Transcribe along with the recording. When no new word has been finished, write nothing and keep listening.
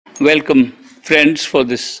Welcome, friends, for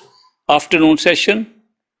this afternoon session.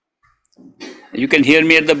 You can hear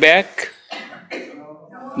me at the back?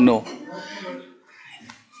 No.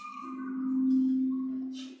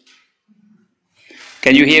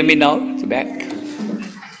 Can you hear me now at the back?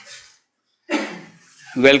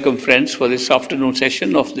 Welcome, friends, for this afternoon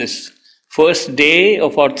session of this first day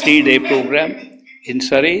of our 3-day program in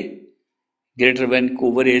Surrey, Greater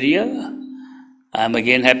Vancouver area. I'm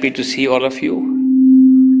again happy to see all of you.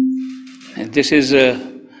 And this is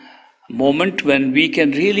a moment when we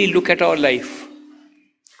can really look at our life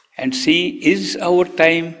and see, is our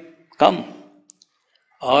time come?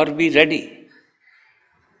 Are we ready?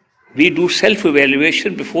 We do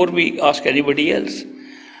self-evaluation before we ask anybody else.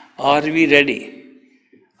 Are we ready?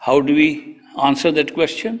 How do we answer that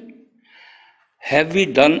question? Have we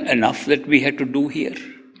done enough that we had to do here?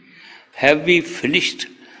 Have we finished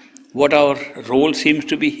what our role seems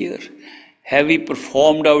to be here? Have we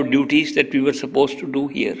performed our duties that we were supposed to do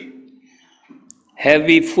here? Have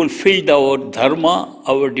we fulfilled our dharma,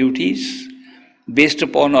 our duties, based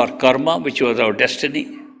upon our karma, which was our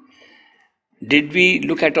destiny? Did we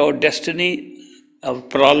look at our destiny, our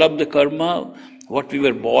pralabdha karma, what we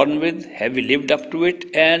were born with? Have we lived up to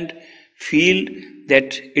it and feel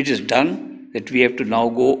that it is done, that we have to now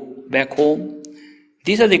go back home?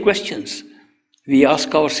 These are the questions we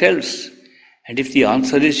ask ourselves. And if the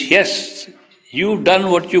answer is yes, you've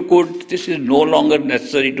done what you could, this is no longer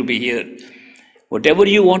necessary to be here. Whatever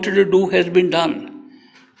you wanted to do has been done.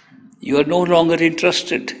 You are no longer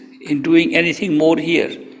interested in doing anything more here.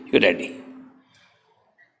 You're ready.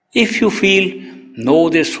 If you feel, no,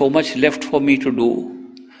 there's so much left for me to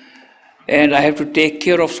do, and I have to take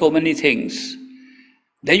care of so many things,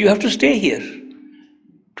 then you have to stay here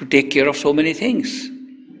to take care of so many things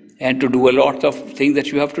and to do a lot of things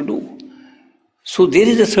that you have to do. So there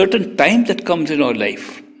is a certain time that comes in our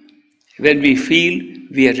life when we feel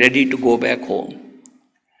we are ready to go back home.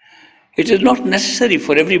 It is not necessary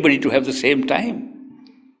for everybody to have the same time.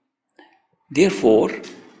 Therefore,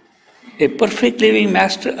 a perfect living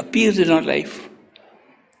master appears in our life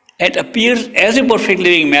and appears as a perfect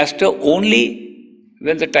living master only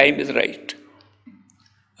when the time is right.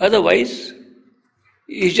 Otherwise,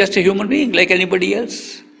 he's just a human being like anybody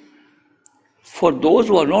else. For those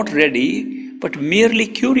who are not ready, but merely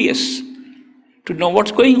curious to know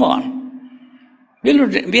what's going on,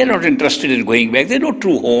 we are not interested in going back. There's no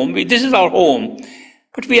true home. This is our home.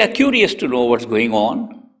 But we are curious to know what's going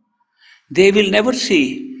on. They will never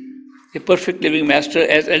see a perfect living master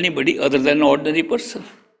as anybody other than an ordinary person,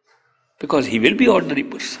 because he will be an ordinary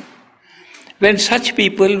person. When such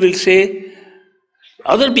people will say,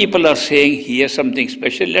 other people are saying he has something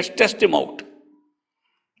special, let's test him out.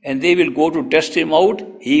 And they will go to test him out,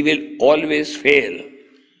 he will always fail.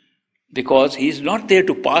 Because he is not there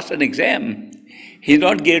to pass an exam. He is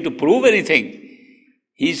not there to prove anything.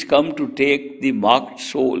 He is come to take the marked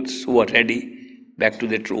souls who are ready back to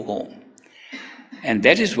their true home. And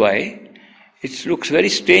that is why it looks very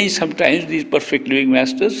strange sometimes, these perfect living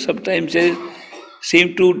masters, sometimes they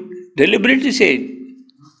seem to deliberately say,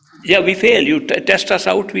 yeah, we fail, you test us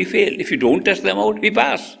out, we fail. If you don't test them out, we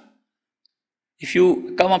pass. If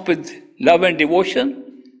you come up with love and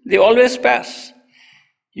devotion, they always pass.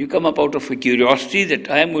 You come up out of a curiosity that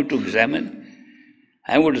I am going to examine,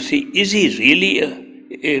 I am going to see, is he really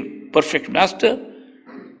a perfect master?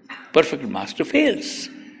 Perfect master fails.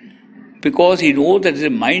 Because he knows that the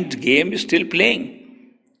mind game is still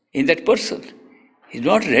playing in that person. He's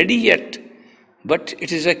not ready yet, but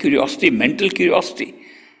it is a curiosity, mental curiosity,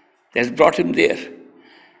 that's brought him there.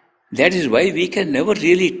 That is why we can never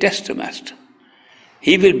really test a master.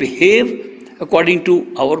 He will behave according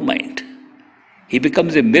to our mind. He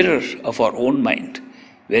becomes a mirror of our own mind.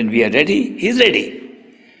 When we are ready, he is ready.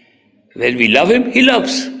 When we love him, he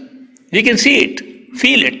loves. We can see it,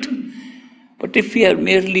 feel it. But if we are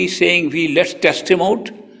merely saying, let's test him out,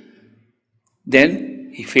 then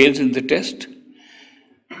he fails in the test.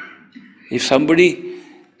 If somebody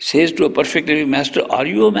says to a perfect living master, are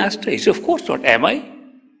you a master? He says, of course not. Am I?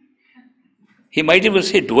 He might even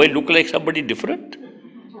say, do I look like somebody different?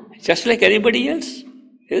 Just like anybody else.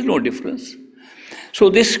 There is no difference.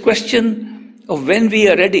 So this question of when we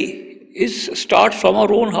are ready starts from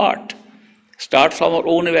our own heart, starts from our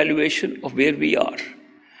own evaluation of where we are.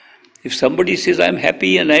 If somebody says, I'm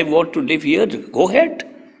happy and I want to live here, go ahead.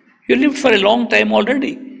 You lived for a long time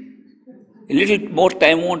already. A little more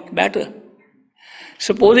time won't matter.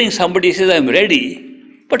 Supposing somebody says, I'm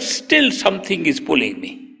ready, but still something is pulling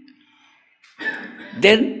me.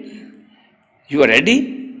 Then you are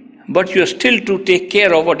ready, but you are still to take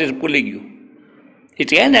care of what is pulling you. It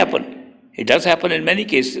can happen. It does happen in many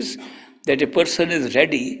cases that a person is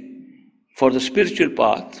ready for the spiritual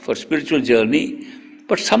path, for spiritual journey,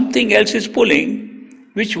 but something else is pulling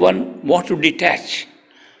which one wants to detach,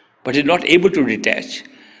 but is not able to detach.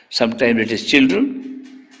 Sometimes it is children,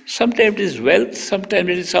 sometimes it is wealth, sometimes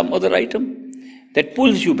it is some other item that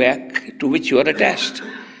pulls you back to which you are attached.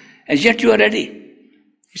 And yet you are ready.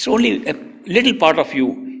 It's only a little part of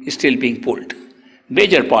you is still being pulled.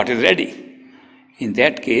 Major part is ready. In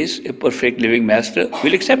that case, a perfect living master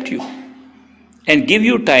will accept you and give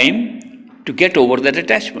you time to get over that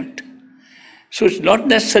attachment. So it's not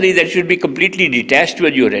necessary that you should be completely detached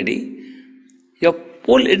when you're ready. Your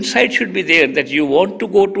pull inside should be there, that you want to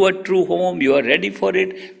go to a true home, you are ready for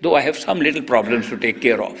it, though I have some little problems to take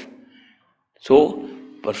care of. So,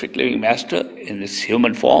 perfect living master in this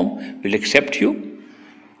human form will accept you,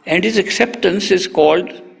 and his acceptance is called,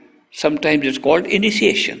 sometimes it's called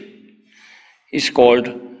initiation. It's called,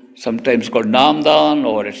 sometimes called namdan,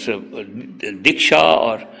 or it's a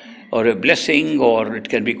diksha, or a blessing, or it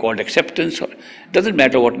can be called acceptance, or it doesn't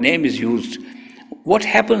matter what name is used. What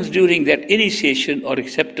happens during that initiation or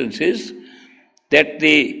acceptance is that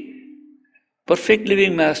the perfect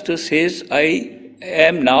living master says, I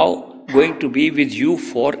am now going to be with you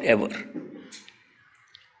forever.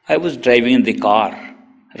 I was driving in the car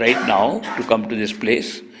right now to come to this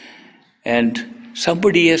place, and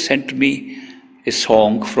somebody has sent me a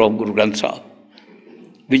song from Guru Granth Sahib,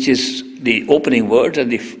 which is the opening words,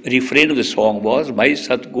 and the refrain of the song was, my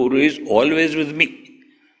Satguru is always with me.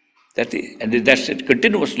 That's it,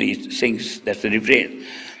 continuously it sings, that's the refrain.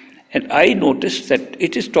 And I noticed that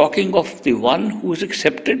it is talking of the one who is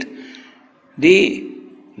accepted. The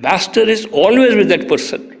master is always with that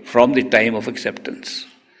person from the time of acceptance.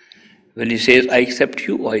 When he says, I accept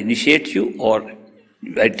you, or I initiate you, or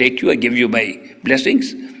I take you, I give you my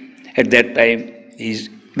blessings, at that time he is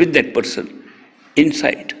with that person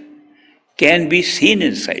inside, can be seen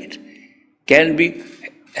inside, can be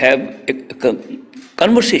have a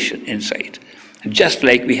conversation inside, just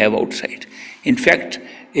like we have outside. In fact,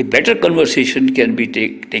 a better conversation can be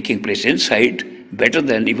taking place inside, better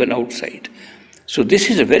than even outside. So this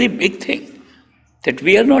is a very big thing, that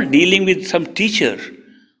we are not dealing with some teacher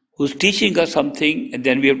who's teaching us something and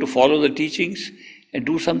then we have to follow the teachings and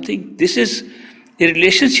do something. This is a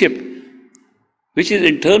relationship which is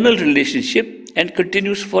internal relationship and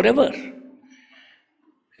continues forever.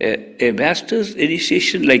 A master's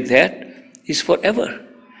initiation like that is forever,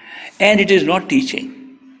 and it is not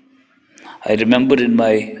teaching. I remember in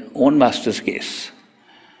my own master's case,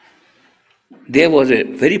 there was a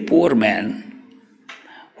very poor man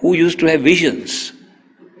who used to have visions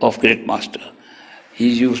of great master. He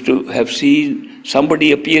used to have seen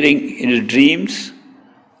somebody appearing in his dreams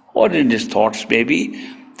or in his thoughts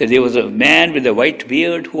maybe, that there was a man with a white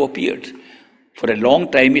beard who appeared. For a long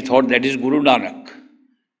time he thought that is Guru Nanak,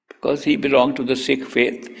 because he belonged to the Sikh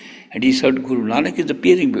faith. And he said, Guru Nanak is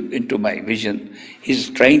appearing into my vision. He's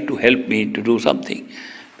trying to help me to do something.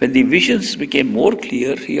 When the visions became more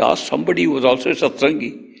clear, he asked somebody who was also a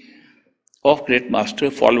satsangi of great master,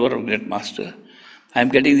 follower of great master, I'm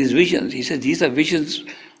getting these visions. He said, these are visions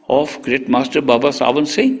of great master Baba Sawan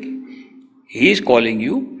Singh. He is calling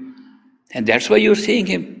you, and that's why you're seeing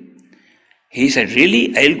him. He said,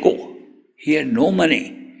 really? I'll go. He had no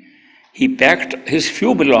money. He packed his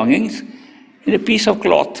few belongings in a piece of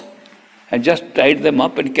cloth and just tied them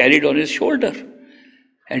up and carried on his shoulder.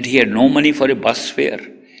 And he had no money for a bus fare.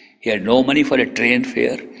 He had no money for a train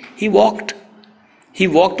fare. He walked. He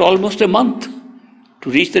walked almost a month to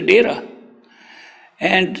reach the Dera.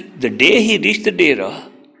 And the day he reached the Dera,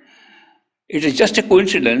 it is just a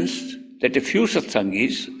coincidence that a few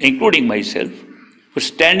satsangis, including myself, were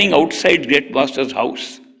standing outside Great Master's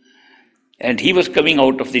house. And he was coming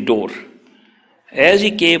out of the door. As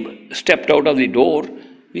he stepped out of the door,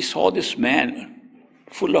 we saw this man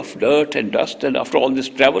full of dirt and dust, and after all this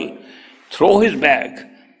travel, throw his bag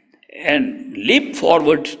and leap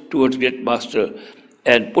forward towards Great Master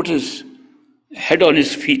and put his head on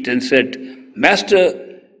his feet and said,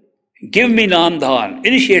 Master, give me Namdhan,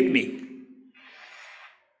 initiate me.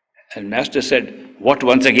 And Master said, what,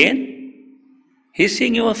 once again? He's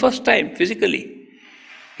seeing him for the first time physically.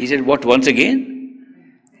 He said, what, once again?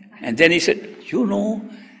 And then he said, you know,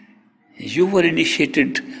 you were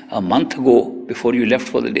initiated a month ago before you left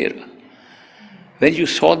for the Dera. When you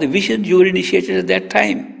saw the vision, you were initiated at that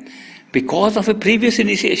time because of a previous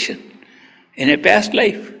initiation in a past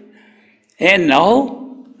life. And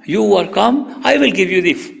now you are come, I will give you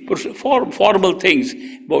the formal things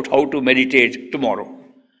about how to meditate tomorrow.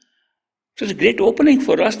 So it's a great opening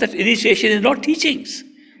for us that initiation is not teachings.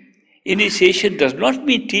 Initiation does not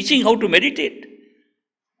mean teaching how to meditate.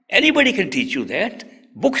 Anybody can teach you that.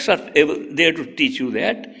 Books are there to teach you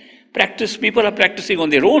that. People are practicing on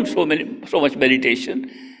their own so much meditation.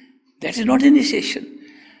 That is not initiation.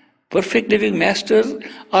 Perfect living masters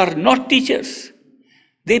are not teachers.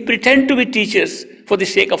 They pretend to be teachers for the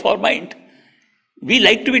sake of our mind. We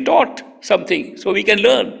like to be taught something so we can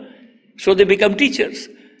learn. So they become teachers.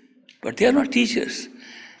 But they are not teachers.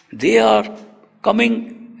 They are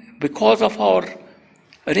coming because of our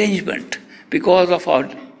arrangement, because of our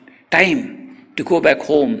time to go back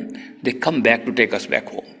home. They come back to take us back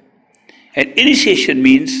home. And initiation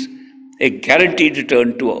means a guaranteed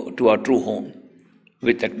return to our true home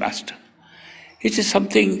with that master. It is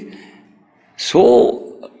something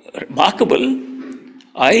so remarkable.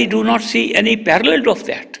 I do not see any parallel of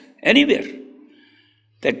that anywhere.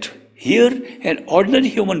 That here an ordinary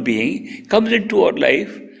human being comes into our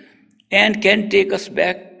life and can take us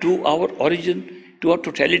back to our origin, to our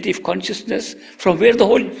totality of consciousness, from where the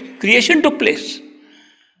whole creation took place.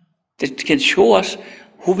 That can show us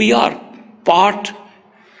who we are,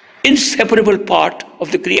 inseparable part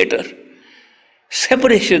of the Creator.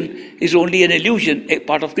 Separation is only an illusion, a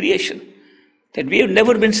part of creation. That we have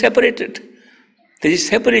never been separated. The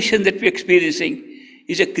separation that we are experiencing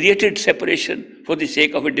is a created separation for the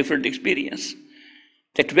sake of a different experience.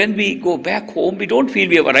 That when we go back home, we don't feel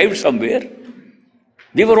we have arrived somewhere.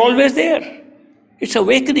 We were always there. It's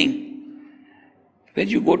awakening. When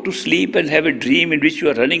you go to sleep and have a dream in which you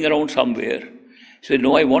are running around somewhere, so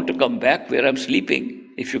no, I want to come back where I'm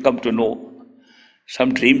sleeping, if you come to know.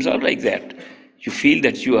 Some dreams are like that. You feel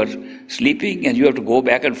that you are sleeping and you have to go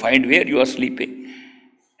back and find where you are sleeping.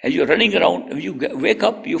 And you're running around, when you wake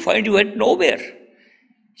up, you find you went nowhere.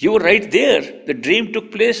 You were right there. The dream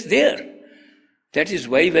took place there. That is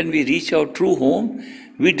why when we reach our true home,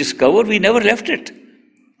 we discover we never left it.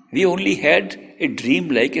 We only had a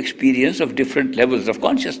dream-like experience of different levels of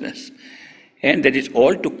consciousness. And that it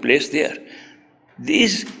all took place there.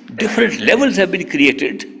 These different levels have been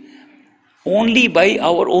created only by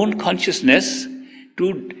our own consciousness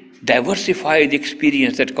to diversify the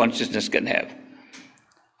experience that consciousness can have.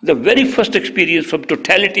 The very first experience from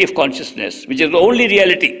totality of consciousness, which is the only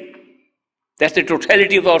reality, that's the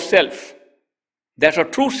totality of our self. That's our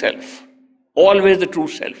true self, always the true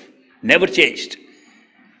self, never changed.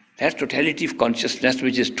 That's totality of consciousness,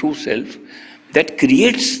 which is true self, that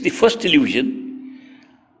creates the first illusion,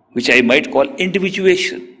 which I might call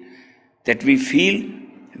individuation, that we feel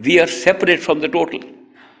we are separate from the total.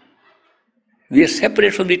 We are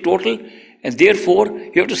separate from the total, and therefore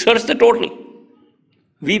you have to search the total.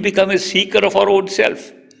 We become a seeker of our own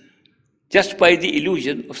self, just by the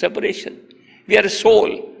illusion of separation. We are a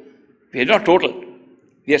soul. We are not total.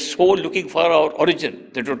 We are soul looking for our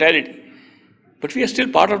origin, the totality. But we are still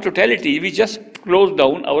part of totality. We just close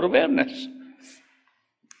down our awareness.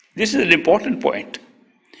 This is an important point.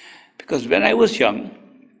 Because when I was young,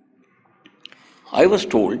 I was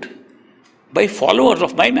told by followers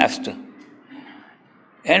of my master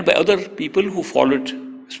and by other people who followed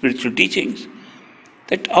spiritual teachings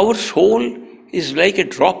that our soul is like a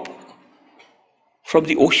drop from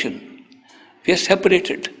the ocean. We are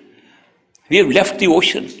separated. We have left the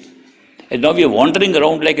ocean and now we are wandering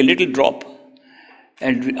around like a little drop.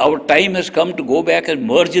 And our time has come to go back and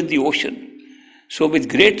merge in the ocean. So with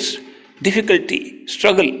great difficulty,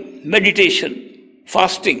 struggle, meditation,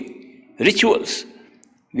 fasting, rituals,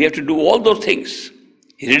 we have to do all those things.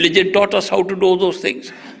 Religion taught us how to do those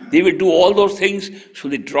things. They will do all those things so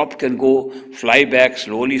the drop can go, fly back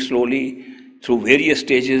slowly, slowly, through various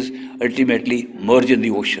stages, ultimately merge in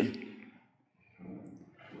the ocean.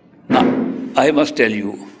 Now, I must tell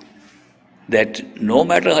you that no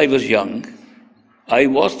matter I was young, I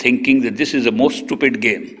was thinking that this is the most stupid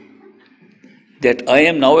game. That I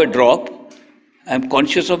am now a drop, I am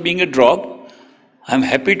conscious of being a drop, I am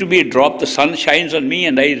happy to be a drop, the sun shines on me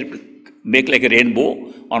and I make like a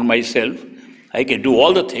rainbow on myself. I can do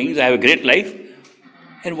all the things, I have a great life.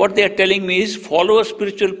 And what they are telling me is follow a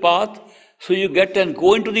spiritual path so you get and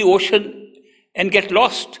go into the ocean and get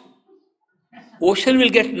lost. Ocean will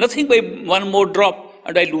get nothing by one more drop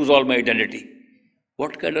and I lose all my identity.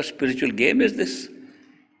 What kind of spiritual game is this?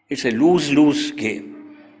 It's a lose-lose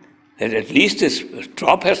game. That at least this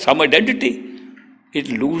drop has some identity. It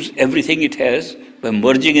loses everything it has by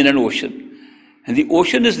merging in an ocean. And the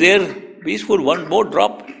ocean is there, peaceful, one more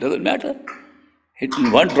drop, doesn't matter.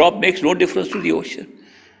 One drop makes no difference to the ocean.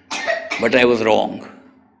 But I was wrong.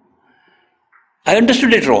 I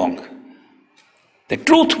understood it wrong. The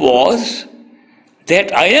truth was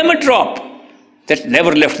that I am a drop that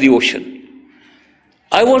never left the ocean.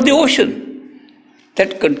 I was the ocean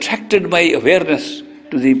that contracted my awareness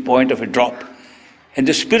to the point of a drop. And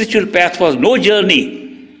the spiritual path was no journey.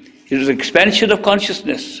 It was expansion of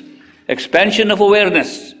consciousness, expansion of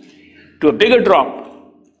awareness to a bigger drop,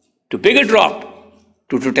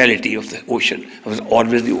 to totality of the ocean. It was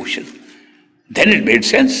always the ocean. Then it made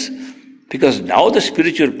sense, because now the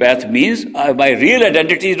spiritual path means my real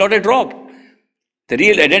identity is not a drop. The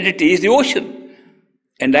real identity is the ocean.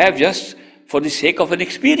 And I have just, for the sake of an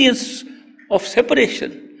experience of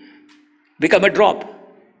separation, become a drop.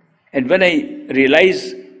 And when I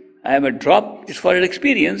realize I am a drop, it's for an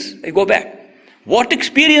experience, I go back. What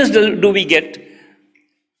experience do we get?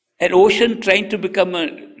 An ocean trying to become a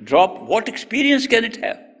drop, what experience can it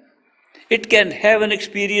have? It can have an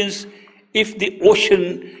experience if the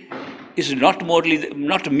ocean is not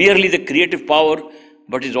merely the creative power,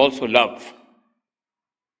 but is also love.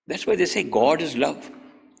 That's why they say God is love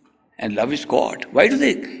and love is God. Why do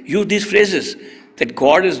they use these phrases that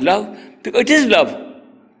God is love? Because it is love.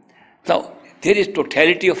 Now, there is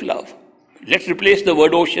totality of love. Let's replace the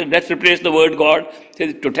word ocean, let's replace the word God. There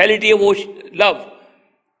is totality of love.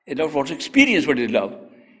 And not what experience what is love.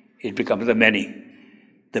 It becomes the many.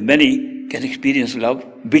 The many can experience love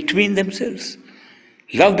between themselves.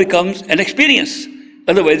 Love becomes an experience.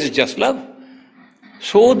 Otherwise, it's just love.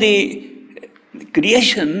 So the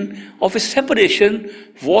creation of a separation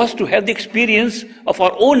was to have the experience of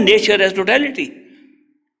our own nature as totality.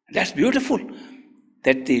 That's beautiful.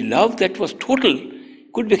 That the love that was total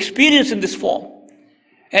could be experienced in this form.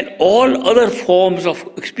 And all other forms of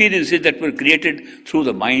experiences that were created through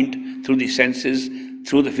the mind, through the senses,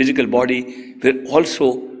 through the physical body, were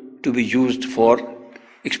also to be used for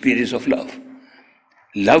experience of love.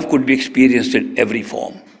 Love could be experienced in every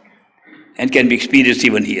form and can be experienced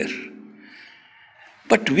even here.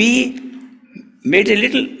 But we made a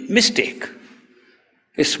little mistake,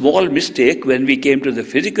 a small mistake when we came to the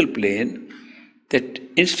physical plane, that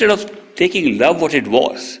instead of taking love what it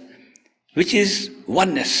was, which is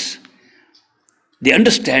oneness, the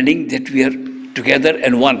understanding that we are together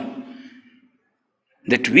and one,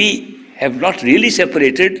 that we have not really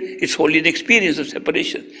separated, it's only an experience of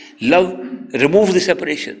separation. Love removed the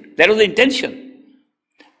separation. That was the intention.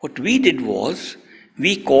 What we did was,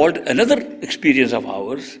 we called another experience of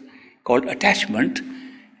ours, called attachment,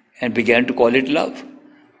 and began to call it love.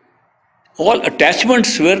 All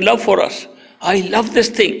attachments were love for us. I love this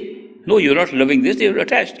thing. No, you're not loving this, you're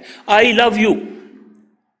attached. I love you.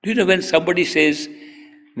 Do you know when somebody says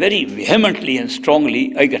very vehemently and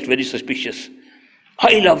strongly, I get very suspicious.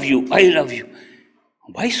 I love you, I love you.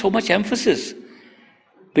 Why so much emphasis?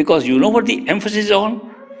 Because you know what the emphasis is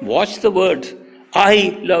on? Watch the words.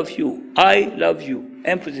 I love you, I love you.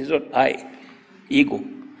 Emphasis on I. Ego.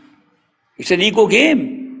 It's an ego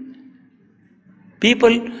game.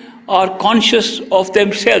 People are conscious of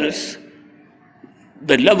themselves,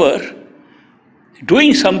 the lover,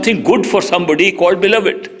 doing something good for somebody called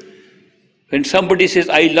beloved. When somebody says,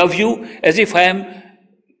 I love you, as if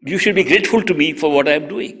you should be grateful to me for what I am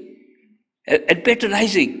doing. And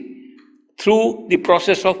patronizing through the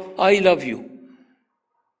process of I love you.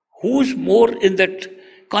 Who's more in that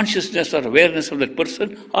consciousness or awareness of that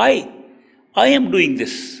person? I am doing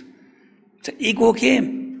this. It's an ego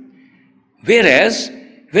game. Whereas,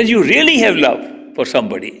 when you really have love for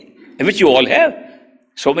somebody, which you all have,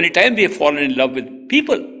 so many times we have fallen in love with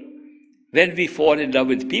people. When we fall in love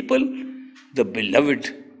with people, the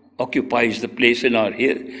beloved occupies the place in our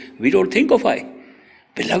here. We don't think of I.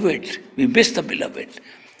 Beloved. We miss the beloved.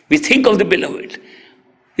 We think of the beloved.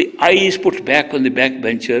 The I is put back on the back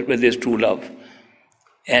bencher when there's true love.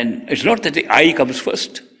 And it's not that the I comes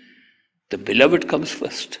first. The beloved comes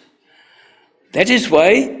first. That is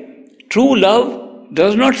why true love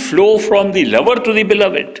does not flow from the lover to the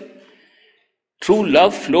beloved. True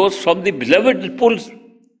love flows from the beloved that pulls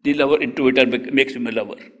the lover into it and makes him a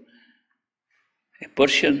lover. A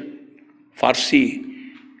Persian, Farsi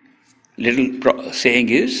little saying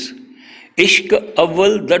is, Ishq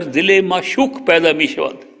awwal dar dile mashuk paida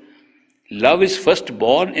mishwad. Love is first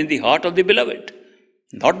born in the heart of the beloved,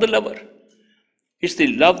 not the lover. It's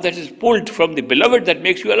the love that is pulled from the beloved that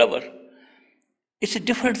makes you a lover. It's a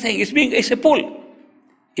different thing. It's a pull.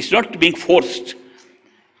 It's not being forced.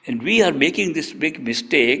 And we are making this big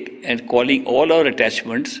mistake and calling all our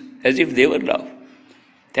attachments as if they were love.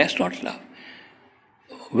 That's not love.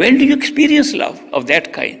 When do you experience love of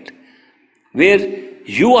that kind? Where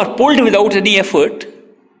you are pulled without any effort.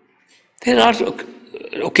 There are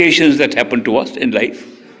occasions that happen to us in life.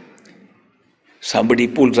 Somebody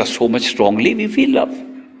pulls us so much strongly, we feel love.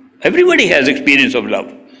 Everybody has experience of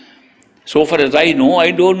love. So far as I know,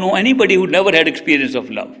 I don't know anybody who never had experience of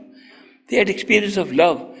love. They had experience of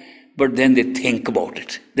love, but then they think about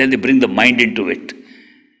it. Then they bring the mind into it.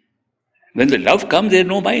 When the love comes, there is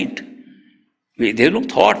no mind. There is no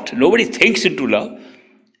thought. Nobody thinks into love.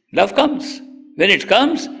 Love comes. When it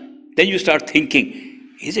comes, then you start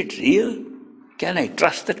thinking, is it real? Can I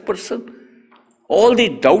trust that person? All the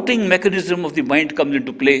doubting mechanism of the mind comes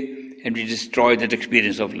into play and we destroy that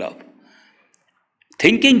experience of love.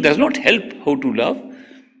 Thinking does not help how to love.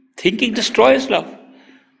 Thinking destroys love.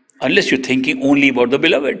 Unless you're thinking only about the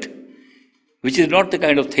beloved, which is not the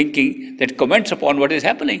kind of thinking that comments upon what is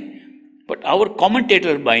happening. But our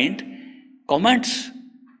commentator mind comments,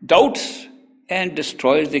 doubts, and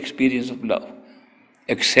destroys the experience of love.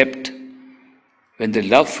 Except when the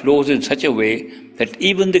love flows in such a way that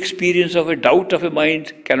even the experience of a doubt of a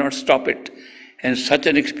mind cannot stop it. And such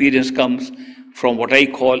an experience comes from what I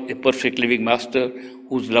call a perfect living master,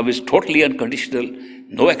 whose love is totally unconditional,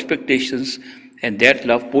 no expectations, and that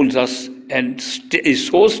love pulls us and is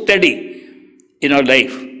so steady in our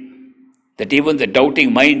life that even the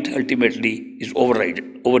doubting mind ultimately is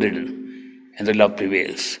overridden and the love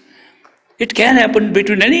prevails. It can happen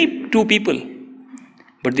between any two people,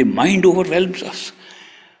 but the mind overwhelms us.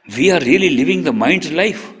 We are really living the mind's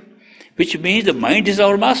life, which means the mind is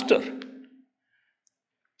our master.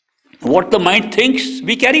 What the mind thinks,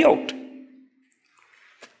 we carry out.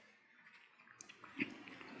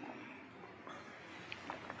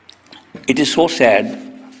 It is so sad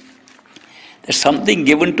that something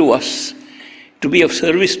given to us to be of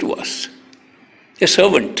service to us, a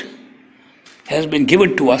servant, has been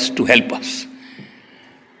given to us to help us.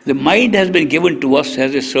 The mind has been given to us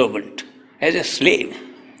as a servant, as a slave,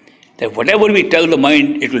 that whatever we tell the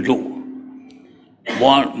mind, it will do.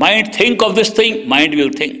 Mind think of this thing, mind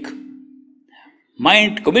will think.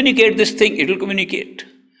 Mind communicate this thing, it will communicate.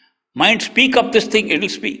 Mind speak up this thing, it will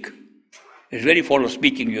speak. It's very fond of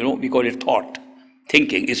speaking, we call it thought.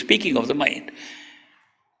 Thinking is speaking of the mind.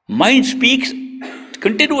 Mind speaks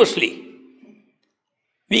continuously.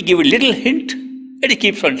 We give a little hint and it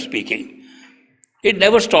keeps on speaking. It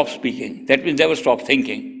never stops speaking. That means never stops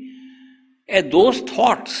thinking. And those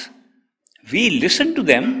thoughts, we listen to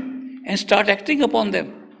them and start acting upon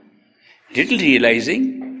them. Little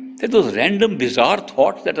realizing that those random bizarre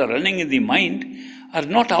thoughts that are running in the mind are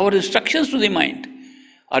not our instructions to the mind,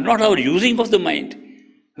 are not our using of the mind.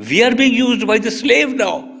 We are being used by the slave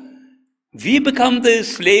now. We become the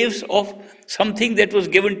slaves of something that was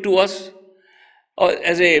given to us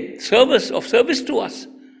as a service to us.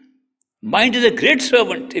 Mind is a great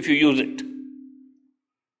servant if you use it.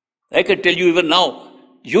 I can tell you even now,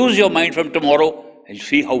 use your mind from tomorrow and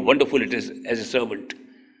see how wonderful it is as a servant.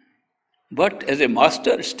 But as a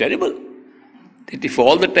master, it's terrible. That if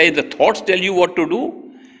all the time the thoughts tell you what to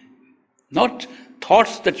do, not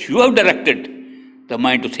thoughts that you have directed the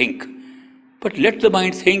mind to think, but let the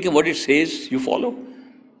mind think and what it says, you follow.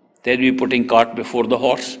 Then we're putting cart before the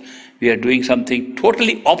horse. We are doing something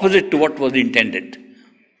totally opposite to what was intended.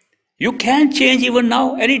 You can change even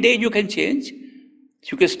now. Any day you can change.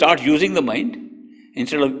 You can start using the mind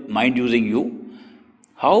instead of mind using you.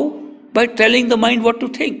 How? By telling the mind what to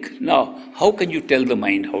think. Now, how can you tell the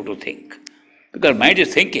mind how to think? Because mind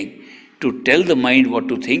is thinking. To tell the mind what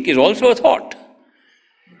to think is also a thought.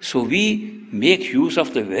 So we make use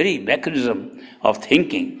of the very mechanism of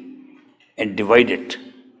thinking and divide it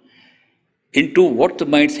into what the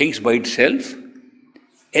mind thinks by itself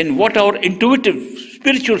and what our intuitive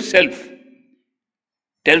spiritual self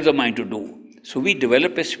tells the mind to do. So we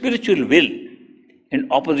develop a spiritual will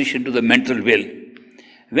in opposition to the mental will.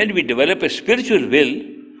 When we develop a spiritual will,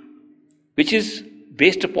 which is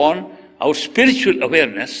based upon our spiritual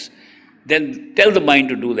awareness, then tell the mind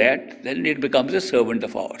to do that, then it becomes a servant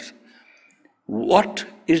of ours. What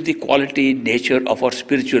is the quality, nature of our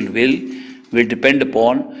spiritual will depend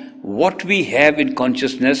upon what we have in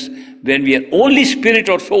consciousness when we are only spirit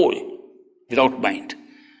or soul without mind.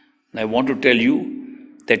 And I want to tell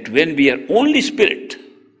you that when we are only spirit,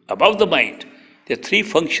 above the mind, there are three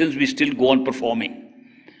functions we still go on performing.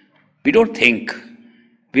 We don't think,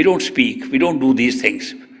 we don't speak, we don't do these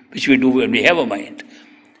things, which we do when we have a mind.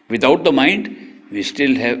 Without the mind, we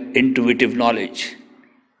still have intuitive knowledge.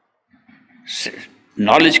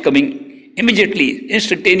 Knowledge coming immediately,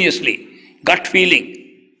 instantaneously, gut feeling,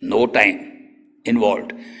 no time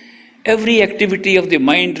involved. Every activity of the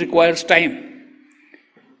mind requires time.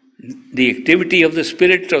 The activity of the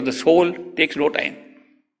spirit or the soul takes no time.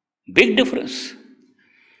 Big difference.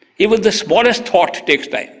 Even the smallest thought takes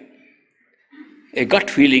time. A gut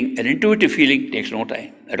feeling, an intuitive feeling takes no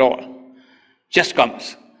time at all. Just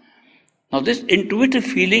comes. Now this intuitive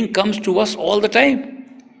feeling comes to us all the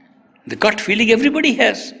time. The gut feeling everybody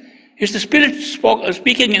has. It's the Spirit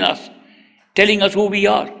speaking in us, telling us who we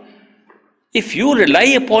are. If you rely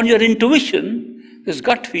upon your intuition, this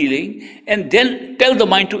gut feeling, and then tell the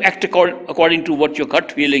mind to act according to what your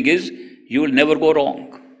gut feeling is, you will never go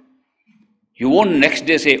wrong. You won't next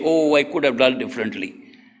day say, oh, I could have done differently.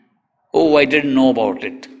 Oh, I didn't know about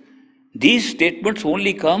it. These statements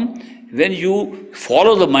only come when you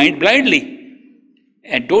follow the mind blindly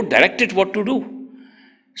and don't direct it what to do.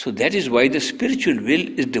 So that is why the spiritual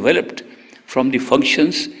will is developed from the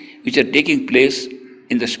functions which are taking place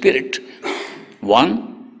in the spirit.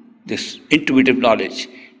 1, this intuitive knowledge.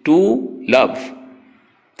 2, love.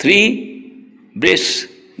 3, bliss.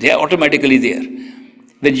 They are automatically there.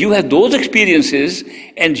 When you have those experiences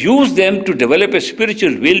and use them to develop a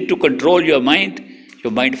spiritual will to control your mind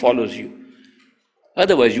follows you.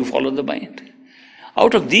 Otherwise, you follow the mind.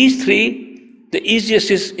 Out of these 3, the easiest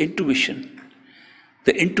is intuition.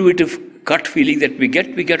 The intuitive gut feeling that we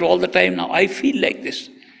get all the time now. I feel like this.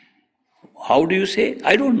 How do you say?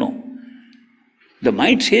 I don't know. The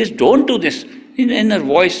mind says, don't do this. In inner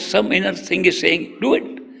voice, some inner thing is saying, do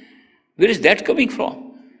it. Where is that coming from?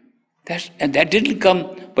 And that didn't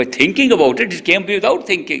come by thinking about it, it came without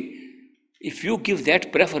thinking. If you give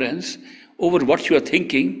that preference over what you are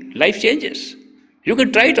thinking, life changes. You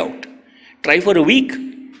can try it out. Try for a week.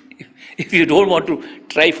 If you don't want to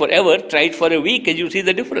try forever, try it for a week and you see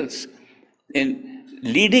the difference. In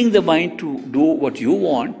leading the mind to do what you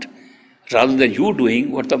want, rather than you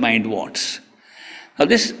doing what the mind wants. Now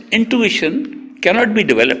this intuition cannot be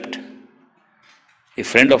developed. A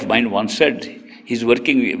friend of mine once said, he's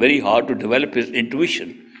working very hard to develop his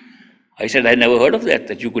intuition. I said, I never heard of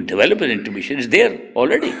that you could develop an intuition. It's there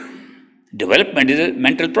already. Development is a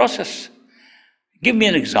mental process. Give me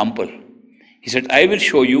an example. He said, I will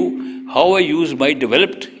show you how I use my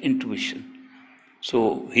developed intuition.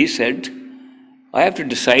 So he said, I have to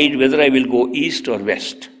decide whether I will go east or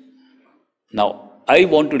west. Now, I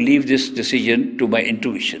want to leave this decision to my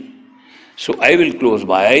intuition. So I will close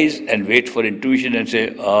my eyes and wait for intuition and say,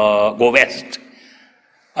 go west.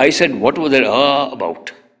 I said, what was that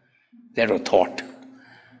about? That was thought.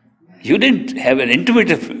 You didn't have an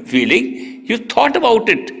intuitive feeling. You thought about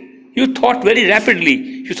it. You thought very rapidly.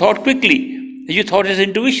 You thought quickly. You thought as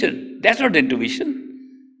intuition. That's not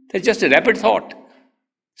intuition. That's just a rapid thought.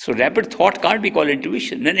 So rapid thought can't be called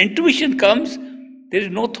intuition. When intuition comes, there is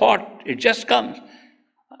no thought. It just comes.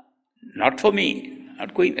 Not for me.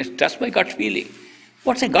 Not going. It's just my gut feeling.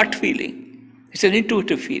 What's a gut feeling? It's an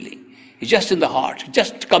intuitive feeling. It's just in the heart. It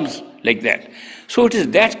just comes like that. So it is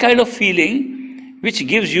that kind of feeling which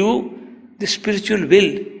gives you the spiritual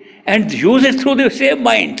will, and use it through the same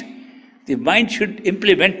mind. The mind should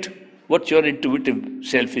implement what your intuitive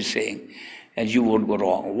self is saying, and you won't go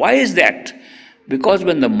wrong. Why is that? Because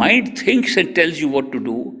when the mind thinks and tells you what to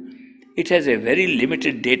do, it has a very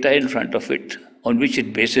limited data in front of it on which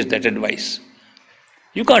it bases that advice.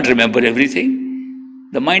 You can't remember everything.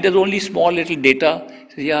 The mind has only small little data.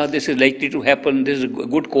 Says, yeah, this is likely to happen, this is a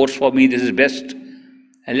good course for me, this is best,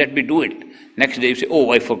 and let me do it. Next day you say,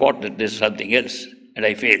 oh, I forgot that this is something else, and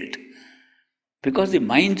I failed. Because the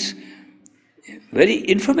mind's very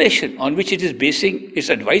information on which it is basing its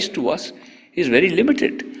advice to us is very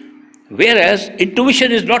limited. Whereas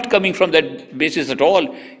intuition is not coming from that basis at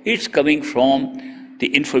all, it's coming from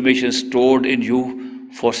the information stored in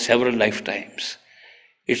you for several lifetimes.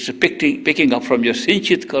 It's picking up from your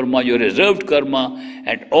sinchit karma, your reserved karma,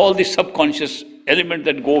 and all the subconscious elements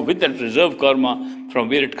that go with that reserved karma, from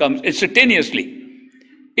where it comes instantaneously.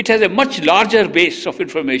 It has a much larger base of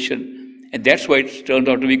information, and that's why it turns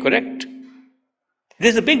out to be correct.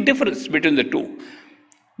 There's a big difference between the two.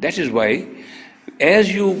 That is why,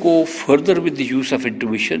 as you go further with the use of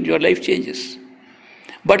intuition, your life changes.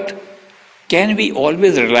 But can we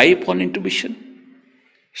always rely upon intuition?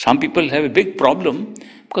 Some people have a big problem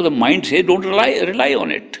because the mind says, don't rely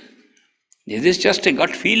on it. Is this just a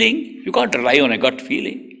gut feeling? You can't rely on a gut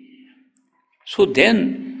feeling. So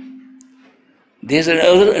then, there's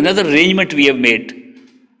another arrangement we have made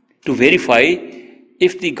to verify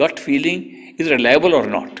if the gut feeling is reliable or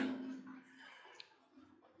not.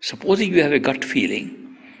 Supposing you have a gut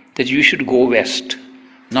feeling that you should go west,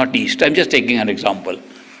 not east. I'm just taking an example.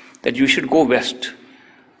 That you should go west.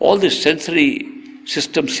 All the sensory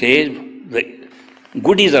system says the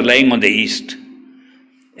goodies are lying on the east.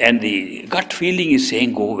 And the gut feeling is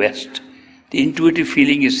saying go west. The intuitive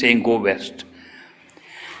feeling is saying go west.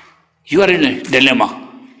 You are in a dilemma.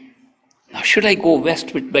 Now should I go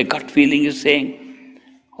west with my gut feeling is saying,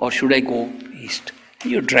 or should I go east?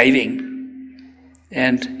 You're driving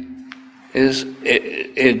and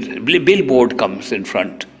a billboard comes in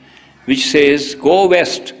front which says go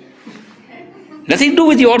west. Nothing to do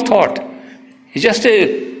with your thought. It's just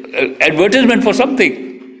a advertisement for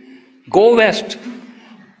something. Go west.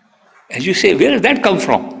 As you say, where did that come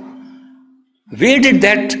from? Where did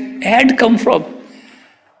that ad come from?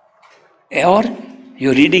 Or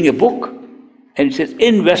you're reading a book and it says,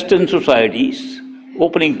 in Western societies,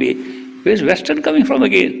 opening page. Where's Western coming from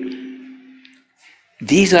again?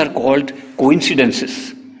 These are called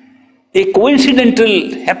coincidences. A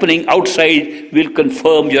coincidental happening outside will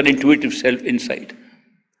confirm your intuitive self inside.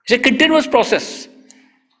 It's a continuous process.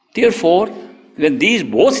 Therefore, when these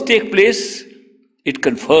both take place, it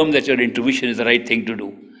confirms that your intuition is the right thing to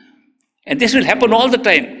do. And this will happen all the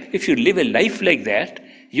time. If you live a life like that,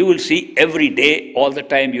 you will see every day, all the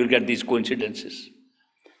time, you'll get these coincidences.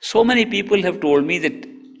 So many people have told me that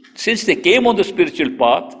since they came on the spiritual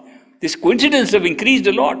path, these coincidences have increased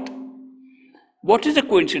a lot. What is a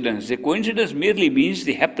coincidence? A coincidence merely means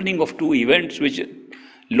the happening of two events which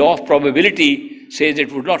law of probability says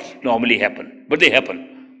it would not normally happen, but they happen.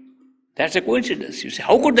 That's a coincidence. You say,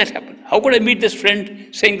 how could that happen? How could I meet this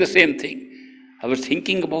friend saying the same thing? I was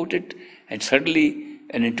thinking about it, and suddenly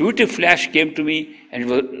an intuitive flash came to me and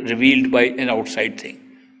was revealed by an outside thing.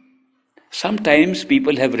 Sometimes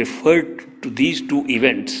people have referred to these two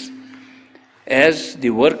events as the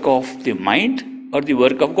work of the mind or the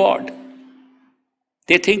work of God.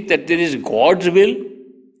 They think that there is God's will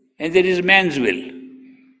and there is man's will.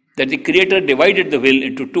 That the Creator divided the will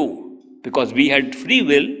into two. Because we had free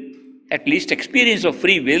will, at least experience of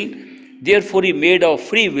free will, therefore He made our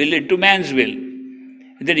free will into man's will.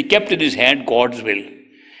 And then He kept in His hand God's will.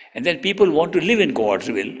 And then people want to live in God's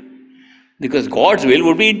will. Because God's will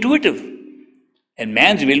would be intuitive. And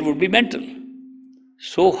man's will would be mental.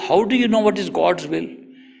 So how do you know what is God's will?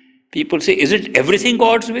 People say, is it everything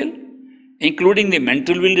God's will? Including the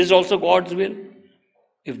mental will is also God's will?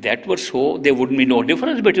 If that were so, there wouldn't be no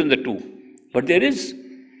difference between the two. But there is.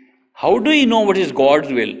 How do you know what is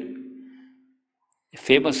God's will? A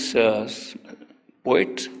famous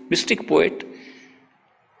poet, mystic poet,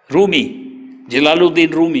 Rumi,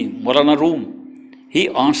 Jalaluddin Rumi, Maulana Rum, he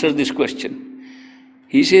answers this question.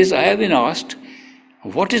 He says, I have been asked,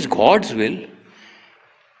 what is God's will?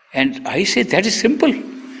 And I say, that is simple.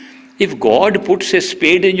 If God puts a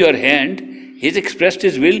spade in your hand, He's expressed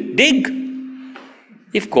His will, dig.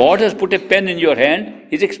 If God has put a pen in your hand,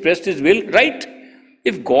 He's expressed His will, write.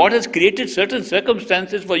 If God has created certain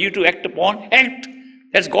circumstances for you to act upon, act.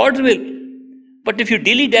 That's God's will. But if you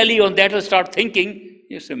dilly-dally on that and start thinking,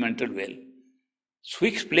 it's a mental will. So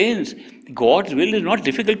he explains, God's will is not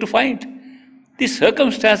difficult to find. The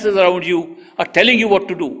circumstances around you are telling you what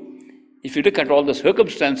to do. If you look at all the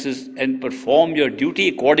circumstances and perform your duty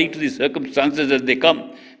according to the circumstances as they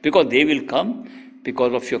come, because they will come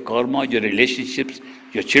because of your karma, your relationships,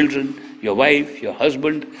 your children, your wife, your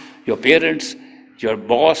husband, your parents, your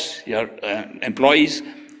boss, your employees,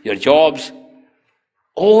 your jobs.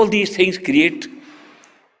 All these things create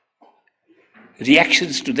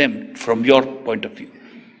reactions to them from your point of view.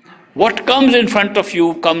 What comes in front of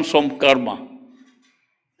you comes from karma.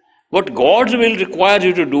 What God's will requires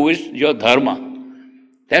you to do is your dharma.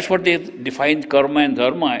 That's what they define karma and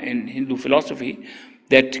dharma in Hindu philosophy,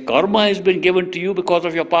 that karma has been given to you because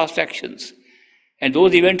of your past actions. And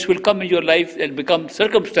those events will come in your life and become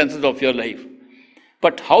circumstances of your life.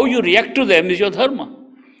 But how you react to them is your dharma.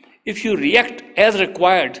 If you react as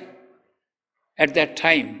required at that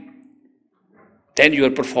time, then you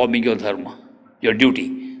are performing your dharma, your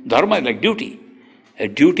duty. Dharma is like duty, a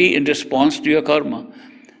duty in response to your karma.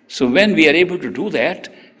 So when we are able to do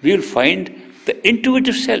that, we will find the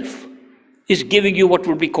intuitive self is giving you what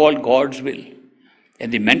would be called God's will.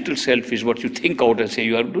 And the mental self is what you think out and say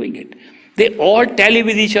you are doing it. They all tally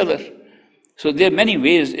with each other. So there are many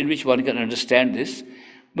ways in which one can understand this.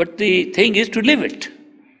 But the thing is to live it.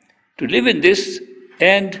 To live in this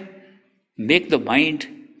and make the mind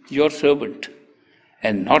your servant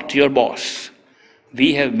and not your boss.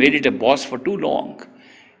 We have made it a boss for too long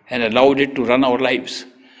and allowed it to run our lives.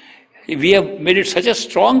 We have made it such a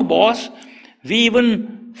strong boss, we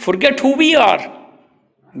even forget who we are.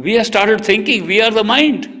 We have started thinking we are the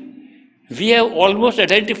mind. We have almost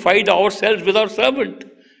identified ourselves with our servant.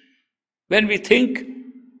 When we think,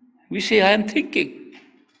 we say, I am thinking.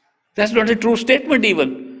 That's not a true statement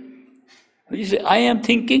even. When you say, I am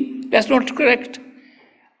thinking, that's not correct.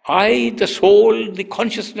 I, the soul, the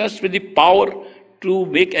consciousness with the power to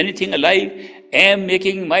make anything alive, am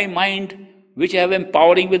making my mind, which I am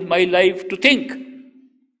empowering with my life, to think.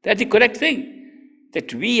 That's the correct thing.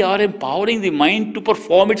 That we are empowering the mind to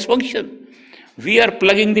perform its function. We are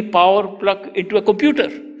plugging the power plug into a computer.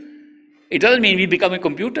 It doesn't mean we become a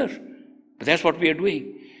computer, but that's what we are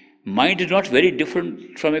doing. mind is not very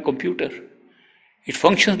different from a computer. It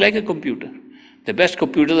functions like a computer. The best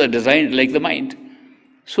computers are designed like the mind.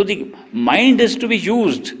 So the mind is to be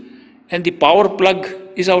used, and the power plug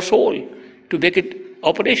is our soul to make it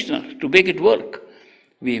operational, to make it work.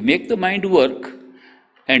 We make the mind work,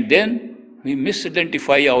 and then we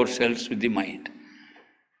misidentify ourselves with the mind.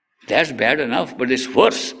 That's bad enough, but it's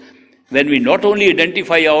worse when we not only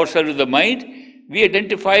identify ourselves with the mind, we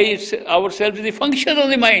identify ourselves with the function of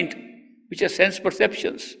the mind, which are sense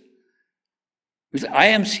perceptions. Which I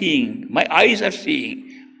am seeing, my eyes are seeing,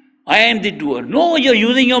 I am the doer. No, you're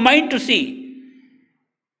using your mind to see.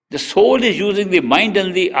 The soul is using the mind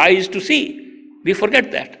and the eyes to see. We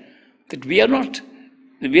forget that we are not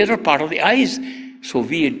part of the eyes. So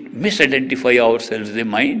we misidentify ourselves with the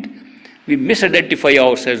mind, we misidentify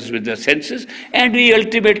ourselves with the senses, and we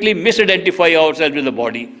ultimately misidentify ourselves with the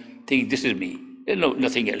body, think this is me,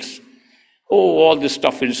 nothing else. Oh, all this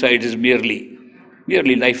stuff inside is merely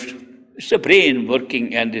life. It's a brain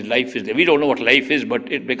working, and the life is there. We don't know what life is,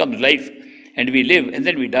 but it becomes life, and we live, and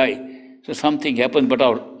then we die. So something happens, but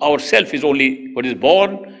our self is only what is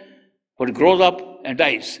born, what grows up and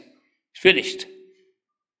dies. It's finished.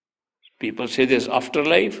 People say there's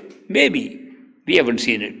afterlife. Maybe. We haven't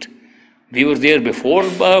seen it. We were there before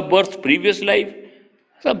birth, previous life.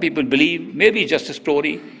 Some people believe, maybe just a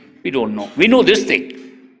story. We don't know. We know this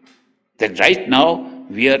thing, that right now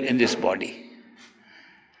we are in this body.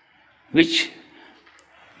 Which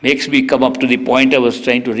makes me come up to the point I was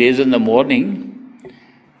trying to raise in the morning,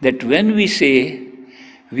 that when we say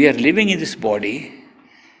we are living in this body,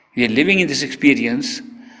 we are living in this experience,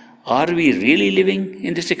 are we really living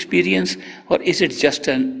in this experience, or is it just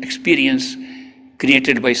an experience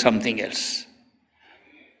created by something else?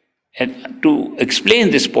 And to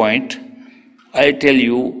explain this point, I'll tell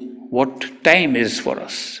you what time is for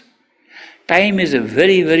us. Time is a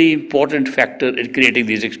very, very important factor in creating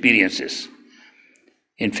these experiences.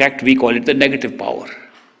 In fact, we call it the negative power.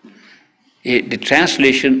 The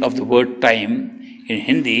translation of the word time in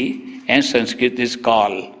Hindi and Sanskrit is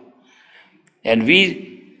kal. And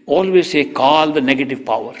we always say kal, the negative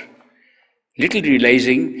power. Little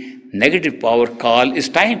realizing negative power, kal, is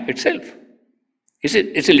time itself.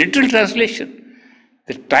 It's a literal translation.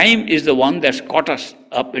 The time is the one that's caught us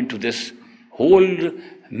up into this whole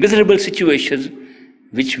miserable situation,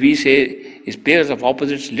 which we say is pairs of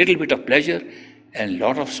opposites, little bit of pleasure and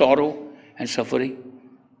lot of sorrow and suffering.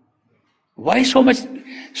 Why so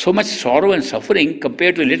much sorrow and suffering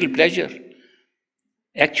compared to a little pleasure?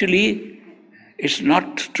 Actually, it's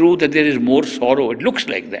not true that there is more sorrow. It looks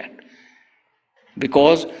like that.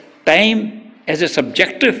 Because time as a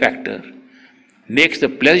subjective factor makes the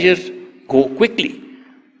pleasure go quickly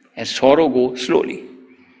and sorrow go slowly.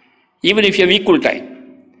 Even if you have equal time,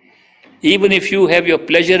 even if you have your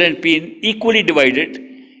pleasure and pain equally divided,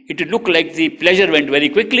 it will look like the pleasure went very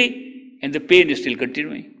quickly and the pain is still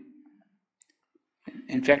continuing.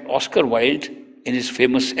 In fact, Oscar Wilde, in his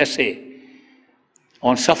famous essay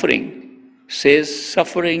on suffering, says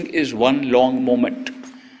suffering is one long moment.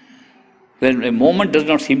 When a moment does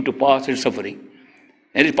not seem to pass, it's suffering.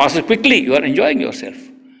 And it passes quickly, you are enjoying yourself.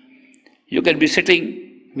 You can be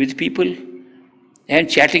sitting with people and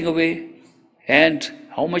chatting away, and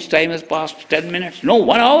how much time has passed? 10 minutes? No,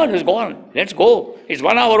 1 hour has gone. Let's go. It's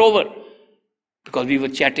 1 hour over. Because we were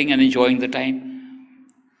chatting and enjoying the time.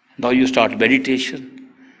 Now you start meditation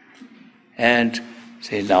and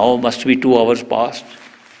say, now must be 2 hours past,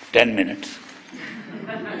 10 minutes.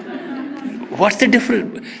 What's the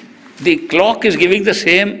difference? The clock is giving the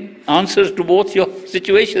same answers to both your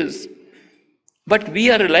situations. But we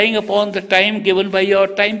are relying upon the time given by our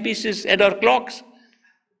timepieces and our clocks.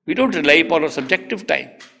 We don't rely upon our subjective time.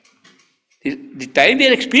 The time we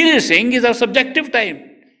are experiencing is our subjective time,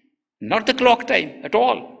 not the clock time at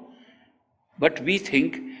all. But we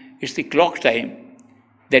think it's the clock time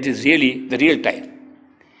that is really the real time.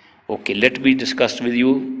 Okay, let me discuss with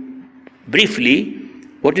you briefly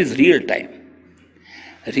what is real time.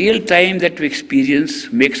 Real time that we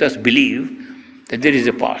experience makes us believe that there is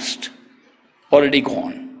a past, already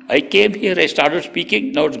gone. I came here, I started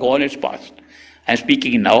speaking, now it's gone, it's past. I'm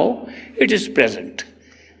speaking now, it is present.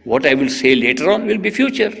 What I will say later on will be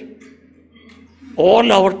future.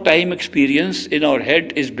 All our time experience in our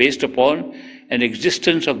head is based upon an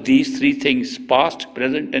existence of these three things, past,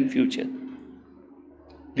 present and future.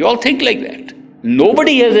 We all think like that.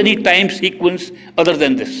 Nobody has any time sequence other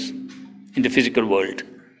than this in the physical world.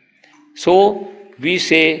 So we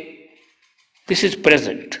say, this is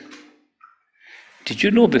present. Did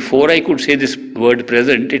you know before I could say this word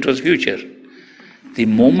present, it was future. The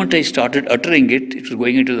moment I started uttering it, it was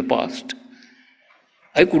going into the past.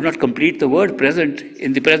 I could not complete the word present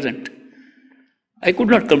in the present. I could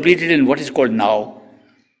not complete it in what is called now.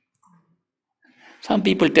 Some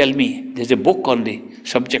people tell me, there's a book on the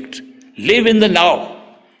subject, live in the now.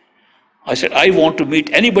 I said, I want to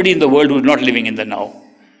meet anybody in the world who is not living in the now.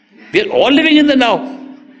 We are all living in the now.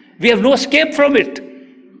 We have no escape from it.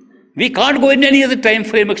 We can't go in any other time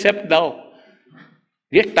frame except now.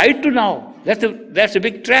 We are tied to now. That's a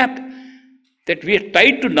big trap. That we are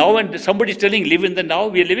tied to now, and somebody is telling live in the now.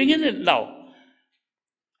 We are living in it now.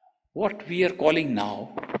 What we are calling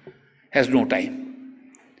now has no time.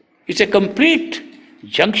 It's a complete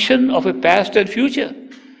junction of a past and future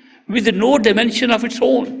with no dimension of its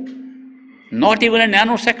own. Not even a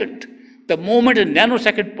nanosecond. The moment a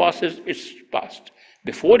nanosecond passes, it's past.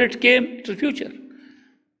 Before it came, it's the future.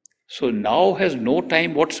 So now has no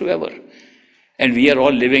time whatsoever. And we are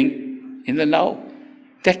all living in the now.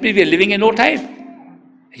 That means we are living in no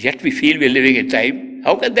time. Yet we feel we are living in time.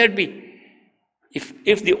 How can that be?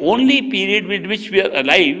 If the only period with which we are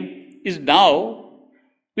alive is now,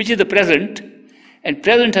 which is the present, and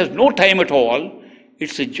present has no time at all,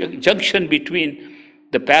 it's a junction between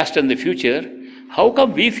the past and the future, how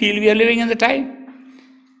come we feel we are living in the time?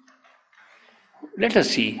 Let us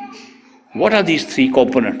see. What are these three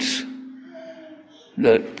components?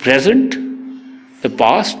 The present, the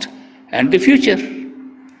past, and the future.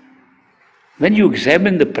 When you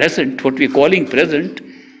examine the present, what we are calling present,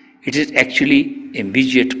 it is actually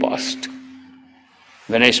immediate past.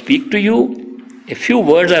 When I speak to you, a few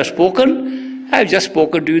words are spoken, I have just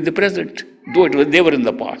spoken to you in the present, though they were in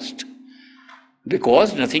the past.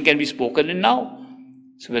 Because nothing can be spoken in now.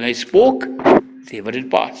 So when I spoke, they were in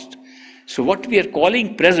past. So what we are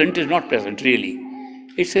calling present is not present really.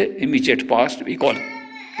 It's an immediate past, we call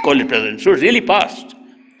it present. So it's really past.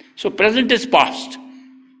 So present is past.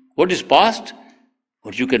 What is past?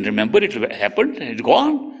 What you can remember, it happened and it's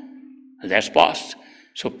gone. That's past.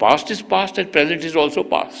 So past is past and present is also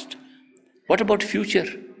past. What about future?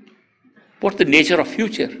 What's the nature of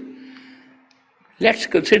future? Let's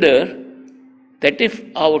consider that if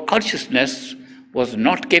our consciousness was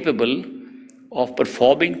not capable of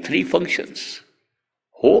performing three functions: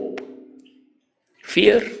 hope,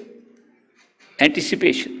 fear,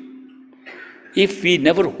 anticipation. If we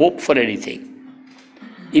never hope for anything,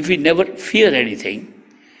 if we never fear anything,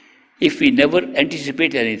 if we never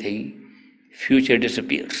anticipate anything, future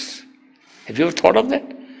disappears. Have you ever thought of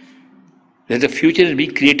that? That the future is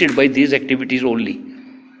being created by these activities only.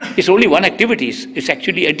 It's only one activity. It's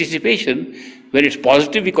actually anticipation. When it's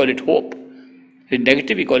positive, we call it hope. When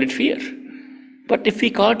negative, we call it fear. But if we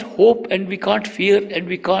can't hope and we can't fear and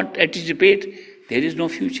we can't anticipate, there is no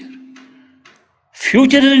future.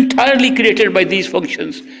 Future is entirely created by these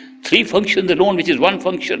functions, three functions alone, which is one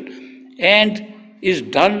function, and is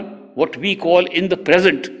done what we call in the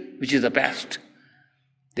present, which is the past.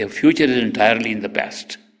 The future is entirely in the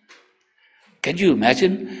past. Can you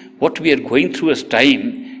imagine what we are going through as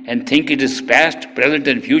time and think it is past, present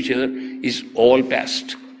and future is all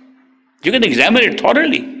past? You can examine it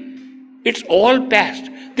thoroughly. It's all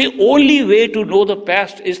past. The only way to know the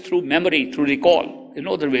past is through memory, through recall. There's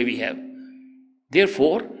no other way we have.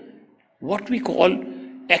 Therefore, what we call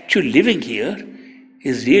actual living here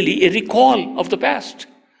is really a recall of the past.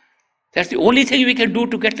 That's the only thing we can do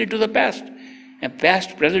to get into the past. And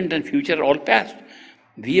past, present and future are all past.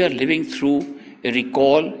 We are living through a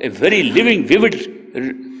recall, a very living, vivid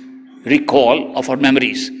recall of our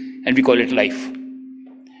memories, and we call it life.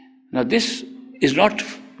 Now this is not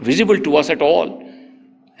visible to us at all,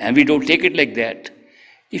 and we don't take it like that.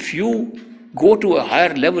 If you go to a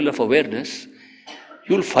higher level of awareness,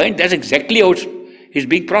 you'll find that's exactly how it's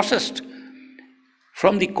being processed.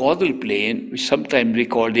 From the causal plane, which sometimes we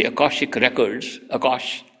call the Akashic records,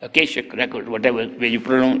 Akashic record, whatever way you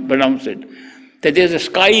pronounce it, that there's a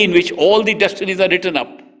sky in which all the destinies are written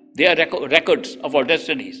up. They are records of our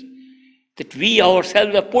destinies. That we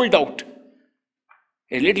ourselves have pulled out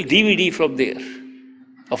a little DVD from there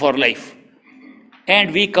of our life.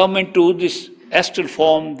 And we come into this astral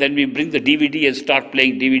form, then we bring the DVD and start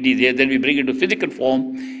playing DVD there, then we bring it to physical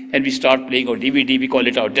form and we start playing our DVD, we call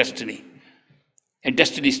it our destiny. And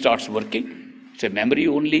destiny starts working. It's a memory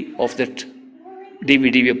only of that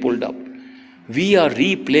DVD we have pulled up. We are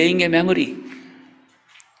replaying a memory.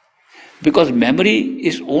 Because memory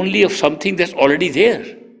is only of something that's already there.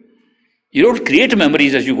 You don't create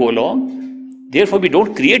memories as you go along. Therefore, we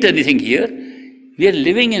don't create anything here. We are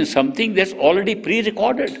living in something that's already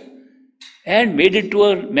pre-recorded and made into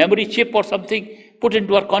a memory chip or something, put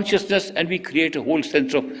into our consciousness, and we create a whole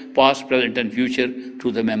sense of past, present and future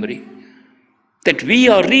through the memory. That we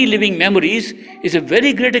are reliving memories is a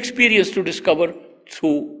very great experience to discover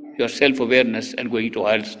through your self-awareness and going to a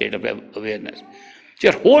higher state of awareness. So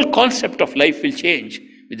your whole concept of life will change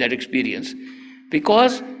with that experience,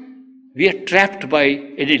 because we are trapped by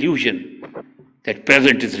an illusion that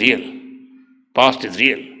present is real, past is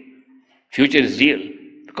real, future is real,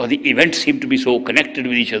 because the events seem to be so connected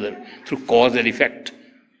with each other through cause and effect.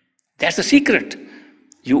 That's the secret.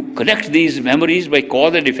 You connect these memories by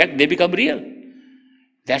cause and effect, they become real.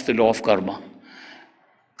 That's the law of karma.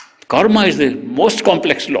 Karma is the most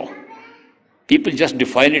complex law. People just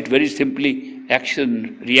define it very simply: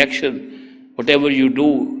 action, reaction. Whatever you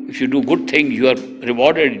do, if you do good things, you are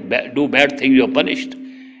rewarded. Do bad things, you are punished.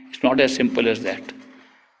 It's not as simple as that.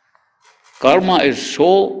 Karma is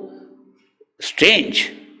so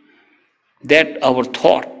strange that our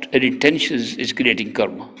thought and intentions is creating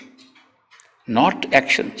karma, not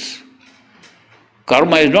actions.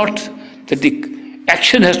 Karma is not that the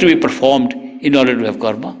action has to be performed in order to have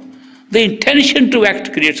karma. The intention to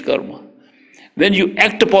act creates karma. When you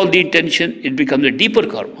act upon the intention, it becomes a deeper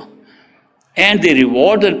karma. And the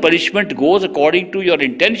reward and punishment goes according to your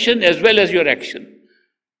intention as well as your action.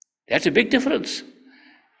 That's a big difference.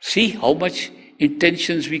 See how much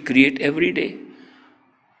intentions we create every day.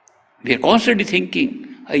 We are constantly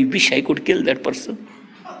thinking, I wish I could kill that person.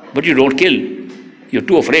 But you don't kill. You're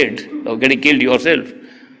too afraid of getting killed yourself.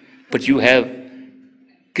 But you have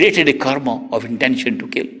created a karma of intention to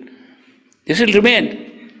kill. This will remain.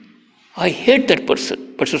 I hate that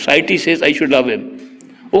person, but society says I should love him.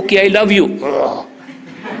 Okay, I love you. Ugh.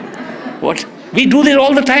 What? We do this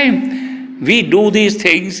all the time. We do these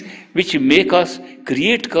things which make us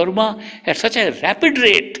create karma at such a rapid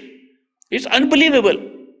rate. It's unbelievable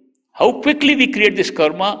how quickly we create this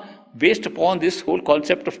karma based upon this whole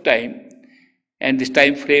concept of time and this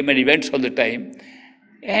time frame and events all the time.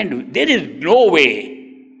 And there is no way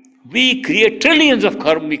we create trillions of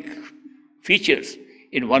karmic features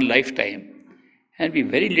in one lifetime and be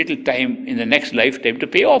very little time in the next lifetime to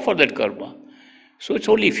pay off for that karma. So it's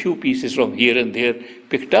only a few pieces from here and there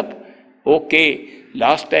picked up. Okay,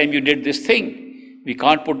 last time you did this thing. We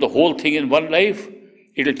can't put the whole thing in one life.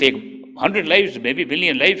 It'll take 100 lives, maybe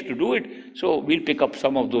 1,000,000 lives to do it. So we'll pick up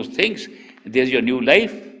some of those things. There's your new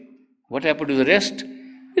life. What happened to the rest?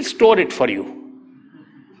 We'll store it for you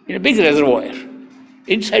in a big reservoir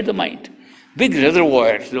inside the mind. Big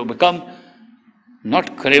reservoirs will become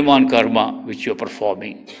not Kareman karma which you are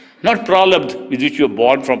performing, not pralabdh with which you are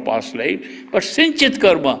born from past life, but sinchit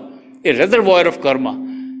karma, a reservoir of karma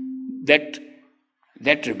that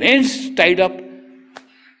remains tied up,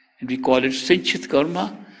 and we call it sinchit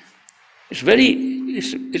karma. It's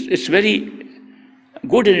very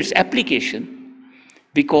good in its application,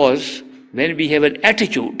 because when we have an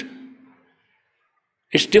attitude,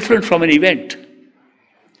 it's different from an event.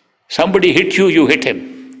 Somebody hit you, you hit him.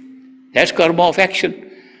 That's karma of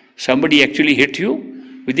action. Somebody actually hit you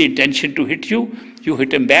with the intention to hit you. You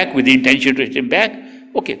hit him back with the intention to hit him back.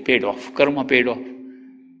 Okay, paid off. Karma paid off.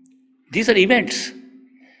 These are events.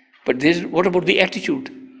 But what about the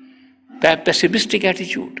attitude? Pessimistic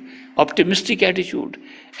attitude, optimistic attitude,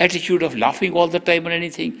 attitude of laughing all the time on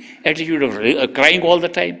anything, attitude of crying all the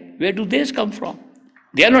time. Where do these come from?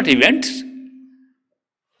 They are not events.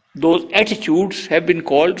 Those attitudes have been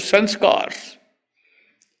called sanskars.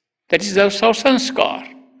 That is our sanskar.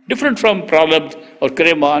 Different from pralabdh or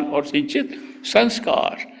kareman or sinchit.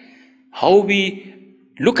 Sanskar. How we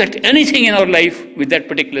look at anything in our life with that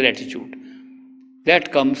particular attitude.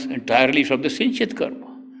 That comes entirely from the sinchit karma.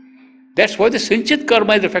 That's why the sinchit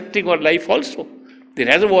karma is affecting our life also. The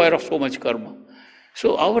reservoir of so much karma.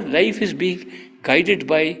 So our life is being guided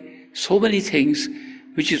by so many things,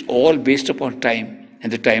 which is all based upon time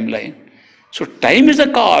and the timeline. So time is a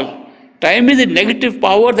call. Time is a negative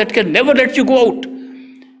power that can never let you go out.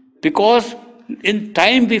 Because in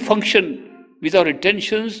time we function with our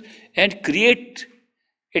intentions and create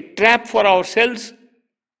a trap for ourselves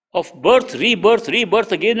of birth,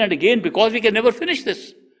 rebirth again and again, because we can never finish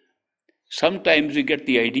this. Sometimes we get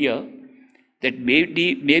the idea that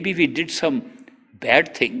maybe we did some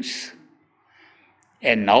bad things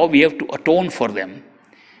and now we have to atone for them.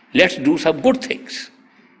 Let's do some good things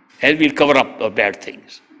and we'll cover up our bad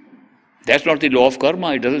things. That's not the law of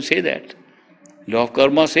karma. It doesn't say that. Law of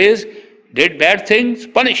karma says, did bad things,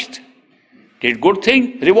 punished. Did good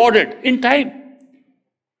things, rewarded in time.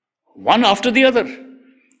 One after the other.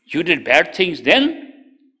 You did bad things, then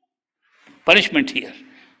punishment here.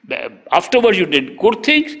 Afterwards you did good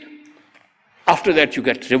things, after that you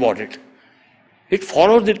get rewarded. It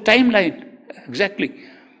follows the timeline, exactly.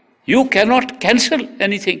 You cannot cancel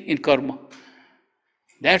anything in karma.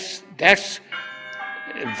 That's a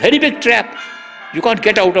very big trap. You cannot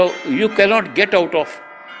get out of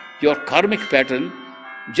your karmic pattern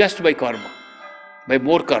just by karma, by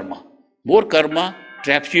more karma. More karma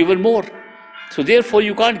traps you even more. So therefore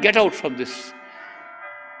you can't get out from this.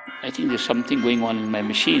 I think there's something going on in my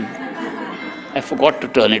machine. I forgot to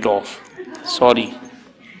turn it off. Sorry.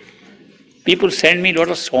 People send me a lot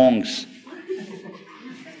of songs.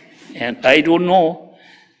 And I don't know.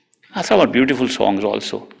 Some are beautiful songs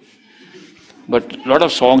also. But a lot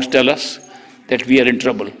of songs tell us that we are in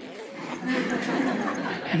trouble.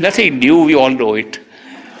 Nothing new, we all know it.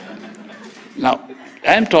 Now,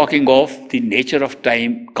 I am talking of the nature of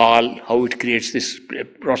time, Kal, how it creates this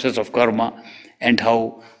process of karma, and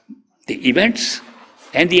how the events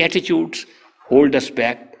and the attitudes hold us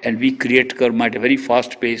back, and we create karma at a very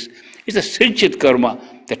fast pace. It's a sinchit karma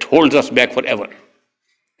that holds us back forever.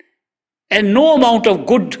 And no amount of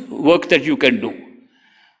good work that you can do,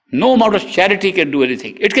 no amount of charity can do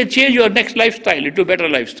anything. It can change your next lifestyle into a better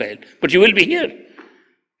lifestyle, but you will be here.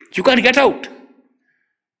 You can't get out.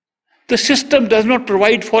 The system does not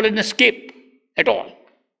provide for an escape at all.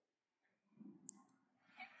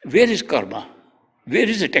 Where is karma? Where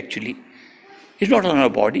is it actually? It's not on our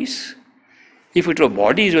bodies. If it were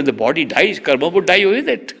bodies, when the body dies, karma would die with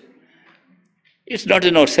it. It's not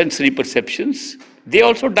in our sensory perceptions. They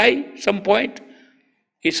also die at some point.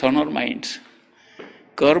 It's on our minds.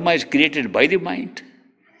 Karma is created by the mind.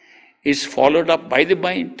 It's followed up by the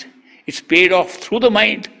mind. It's paid off through the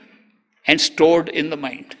mind and stored in the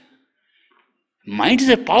mind. Mind is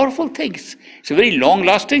a powerful thing. It's a very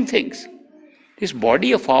long-lasting thing. This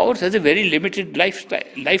body of ours has a very limited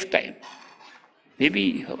lifetime.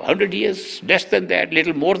 Maybe 100 years, less than that,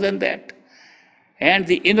 little more than that. And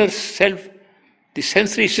the inner self, the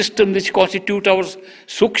sensory system which constitutes our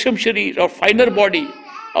suksham sharir, our finer body,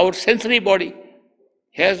 our sensory body,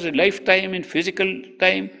 has a lifetime in physical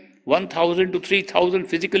time, 1,000 to 3,000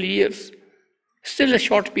 physical years. Still a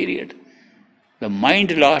short period. The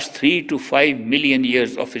mind lasts 3 to 5 million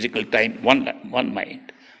years of physical time, one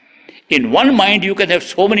mind. In one mind, you can have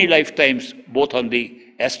so many lifetimes, both on the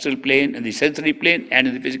astral plane and the sensory plane and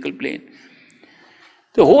in the physical plane.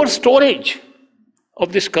 The whole storage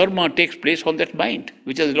of this karma takes place on that mind,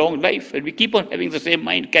 which has a long life, and we keep on having the same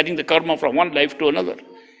mind, carrying the karma from one life to another.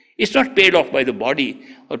 It's not paid off by the body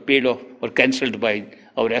or paid off or cancelled by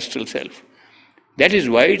our astral self. That is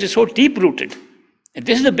why it is so deep-rooted. And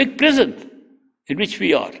this is the big prison in which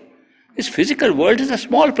we are. This physical world is a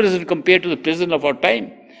small prison compared to the prison of our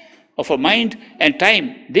time, of our mind and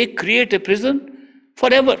time. They create a prison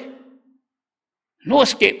forever. No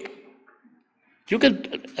escape. You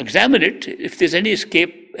can examine it if there's any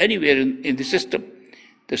escape anywhere in the system.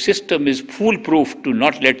 The system is foolproof to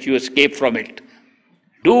not let you escape from it.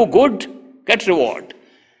 Do good, get reward.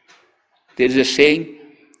 There is a saying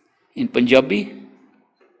in Punjabi,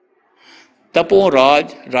 Tapo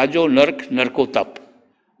Raj, Rajo Nark, Narko Tap.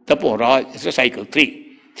 Tapo Raj is a cycle,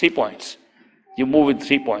 3 points. You move with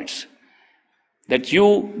 3 points. That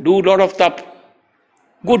you do a lot of tap,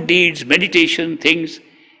 good deeds, meditation, things,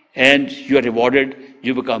 and you are rewarded,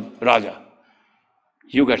 you become Raja.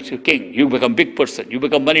 You get a king, you become big person, you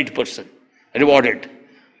become moneyed person, rewarded.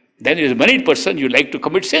 Then as a moneyed person, you like to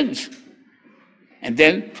commit sins. And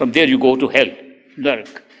then from there you go to hell,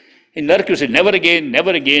 Nark. In Nark you say never again,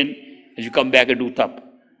 and you come back and do tap.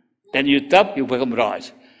 Then you tap, you become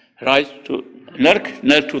Raj. Raj to Nark,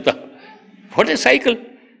 Nark to tap. What a cycle.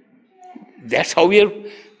 That's how we are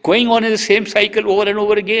going on in the same cycle over and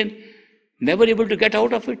over again, never able to get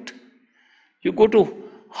out of it. You go to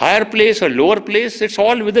higher place or lower place, it's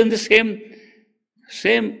all within the same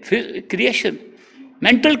creation,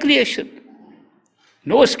 mental creation.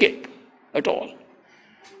 No escape at all.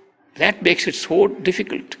 That makes it so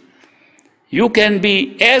difficult. You can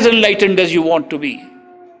be as enlightened as you want to be.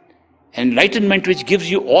 Enlightenment which gives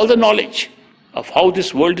you all the knowledge of how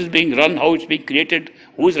this world is being run, how it's being created,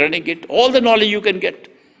 who is running it, all the knowledge you can get,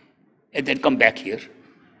 and then come back here.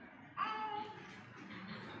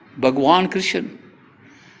 Bhagwan Krishna,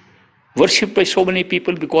 worshipped by so many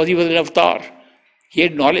people because he was an avatar. He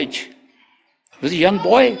had knowledge. He was a young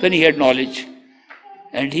boy when he had knowledge.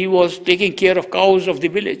 And he was taking care of cows of the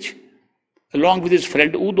village, along with his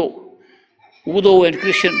friend Udo. Udo and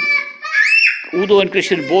Krishna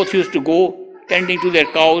both used to go tending to their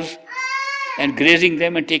cows and grazing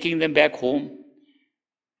them and taking them back home.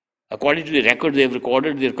 According to the record, they have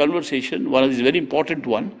recorded their conversation. One of these very important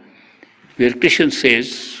one, where Lord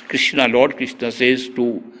Krishna says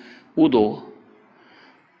to Udo,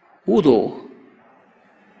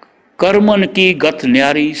 Karman ki gat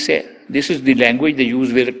nyari se. This is the language they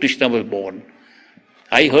use where Krishna was born.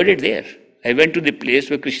 I heard it there. I went to the place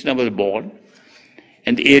where Krishna was born.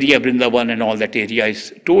 And the area, Vrindavan and all that area,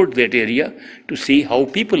 is toured that area to see how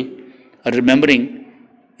people are remembering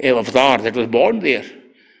an avatar that was born there.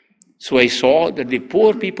 So I saw that the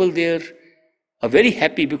poor people there are very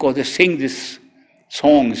happy because they sing these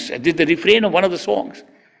songs. And this is the refrain of one of the songs.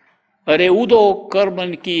 Are udo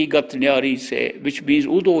karman ki gat nyari se, which means,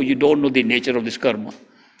 Udo, you don't know the nature of this karma.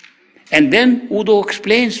 And then Udo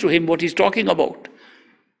explains to him what he's talking about.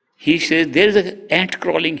 He says, there is an ant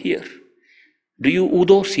crawling here. Do you,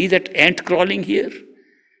 Udo, see that ant crawling here?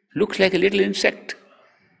 Looks like a little insect.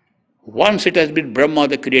 Once it has been Brahma,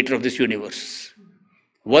 the creator of this universe.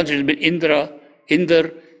 Once it has been Indra,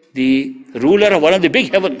 the ruler of one of the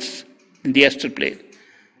big heavens in the astral plane.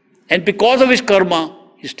 And because of his karma,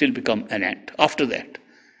 he still become an ant after that.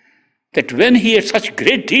 That when he had such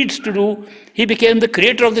great deeds to do, he became the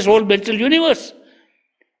creator of this whole mental universe.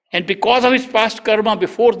 And because of his past karma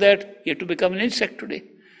before that, he had to become an insect today.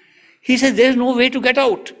 He said, there is no way to get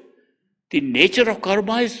out. The nature of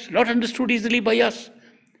karma is not understood easily by us.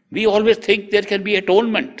 We always think there can be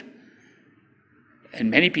atonement.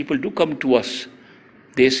 And many people do come to us.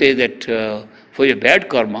 They say that for your bad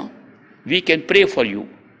karma, we can pray for you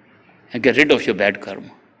and get rid of your bad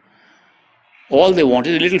karma. All they want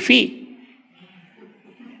is a little fee.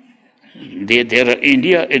 In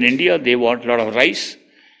India, they want a lot of rice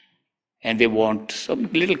and they want some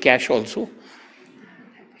little cash also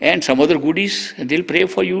and some other goodies, and they'll pray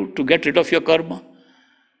for you to get rid of your karma.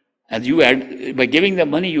 And you add, by giving them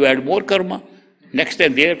money, you add more karma. Next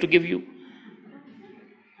time they have to give you.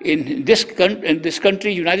 In this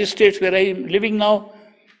country, United States, where I am living now,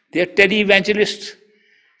 they are tele-evangelists.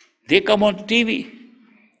 They come on TV.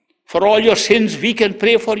 For all your sins, we can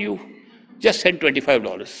pray for you. Just send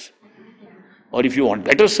 $25. Or if you want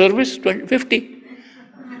better service, $50.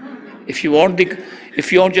 If you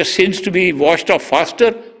want your sins to be washed off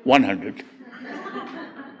faster, $100.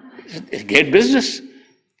 It's great business.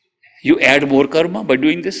 You add more karma by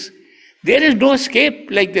doing this. There is no escape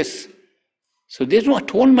like this. So there is no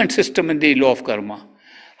atonement system in the law of karma.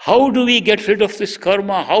 How do we get rid of this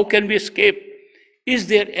karma? How can we escape? Is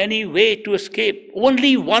there any way to escape?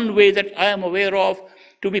 Only one way that I am aware of,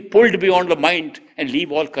 to be pulled beyond the mind and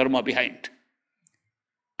leave all karma behind.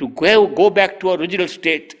 To go back to our original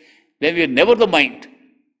state, when we were never the mind.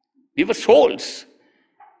 We were souls.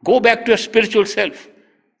 Go back to your spiritual self.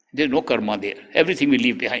 There is no karma there. Everything we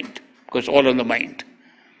leave behind, because it's all on the mind.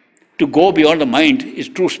 To go beyond the mind is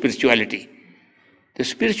true spirituality. The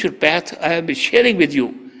spiritual path I have been sharing with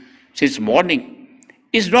you since morning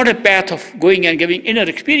is not a path of going and giving inner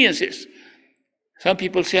experiences. Some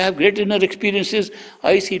people say, I have great inner experiences.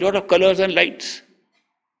 I see a lot of colors and lights.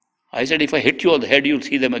 I said, if I hit you on the head, you'll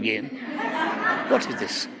see them again. What is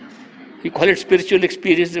this? You call it spiritual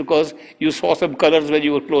experience because you saw some colors when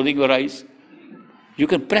you were closing your eyes. You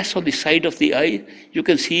can press on the side of the eye. You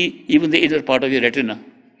can see even the inner part of your retina.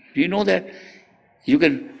 Do you know that? You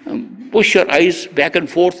can push your eyes back and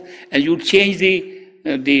forth and you change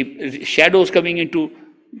the shadows coming into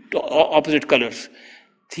opposite colors.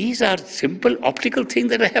 These are simple optical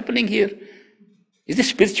things that are happening here. Is this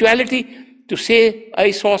spirituality? To say,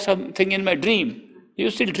 I saw something in my dream.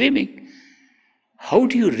 You're still dreaming. How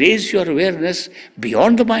do you raise your awareness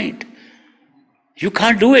beyond the mind? You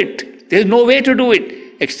can't do it. There's no way to do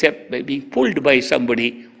it except by being pulled by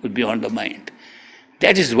somebody who's beyond the mind.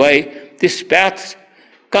 That is why this path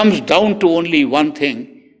comes down to only one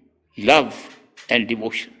thing: love and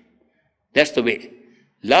devotion. That's the way.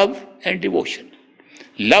 Love and devotion.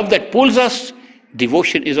 Love that pulls us,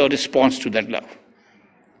 devotion is our response to that love.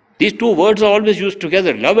 These two words are always used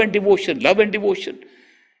together, love and devotion, love and devotion.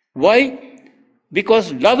 Why?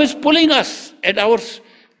 Because love is pulling us, and our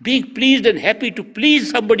being pleased and happy to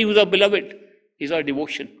please somebody who is our beloved is our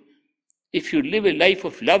devotion. If you live a life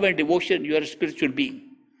of love and devotion, you are a spiritual being.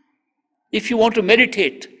 If you want to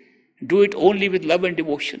meditate, do it only with love and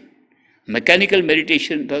devotion. Mechanical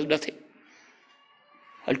meditation does nothing.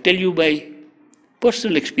 I'll tell you my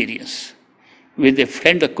personal experience with a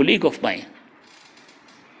friend, a colleague of mine.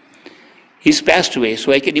 He's passed away,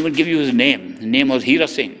 so I can even give you his name. His name was Hira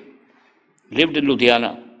Singh. Lived in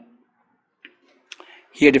Ludhiana.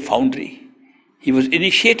 He had a foundry. He was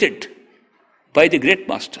initiated by the great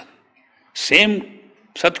master. Same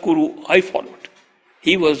Satguru I followed.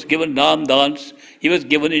 He was given Naam Dans. He was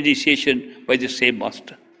given initiation by the same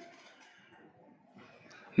master.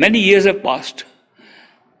 Many years have passed.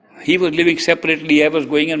 He was living separately. I was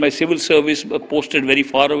going in my civil service, posted very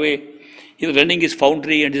far away. He was running his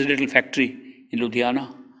foundry and his little factory in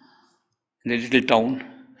Ludhiana, in a little town.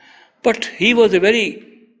 But he was a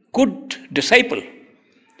very good disciple.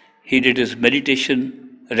 He did his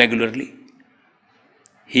meditation regularly.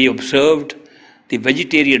 He observed the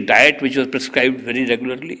vegetarian diet which was prescribed very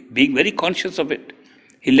regularly, being very conscious of it.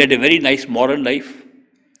 He led a very nice moral life.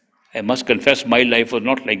 I must confess my life was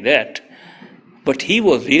not like that. But he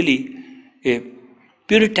was really a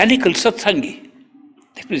puritanical satsangi.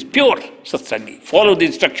 That means pure satsangi. Follow the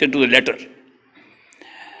instruction to the letter.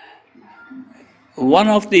 One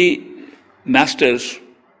of the masters,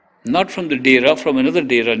 not from the dera, from another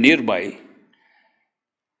dera nearby,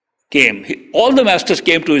 came. All the masters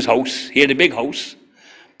came to his house. He had a big house.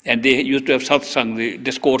 And they used to have satsang, the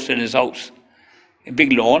discourse in his house. A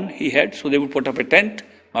big lawn he had, so they would put up a tent.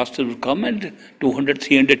 Master would come and 200,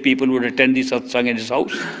 300 people would attend the satsang in his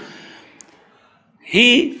house.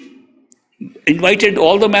 He invited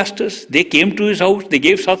all the masters. They came to his house. They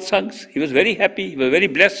gave satsangs. He was very happy. He was very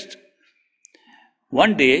blessed.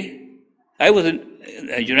 One day, I was in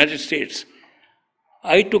the United States.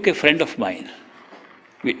 I took a friend of mine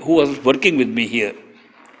who was working with me here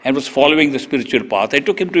and was following the spiritual path. I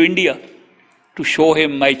took him to India to show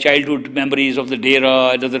him my childhood memories of the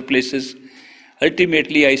Dera and other places.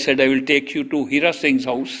 Ultimately, I said, I will take you to Hira Singh's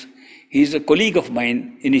house. He is a colleague of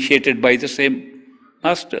mine, initiated by the same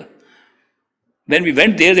master. When we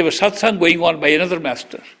went there was satsang going on by another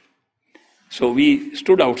master. So we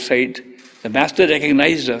stood outside. The master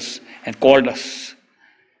recognized us and called us.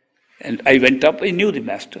 And I went up, I knew the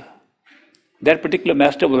master. That particular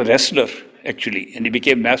master was a wrestler, actually, and he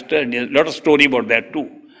became master, and there's a lot of story about that too.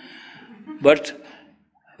 But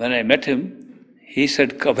when I met him, he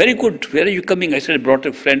said, very good, where are you coming? I said, I brought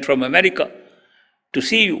a friend from America to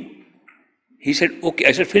see you. He said, okay.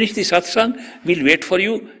 I said, finish the satsang, we'll wait for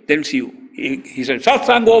you, then see you. He said,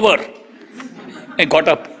 satsang over, and got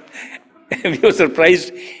up. We were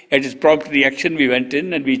surprised at his prompt reaction. We went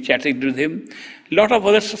in and we chatted with him. A lot of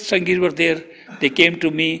other satsangis were there. They came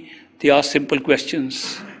to me, they asked simple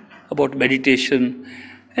questions about meditation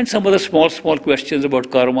and some other small questions about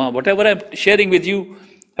karma. Whatever I'm sharing with you,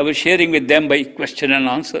 I was sharing with them by question and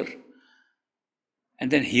answer. And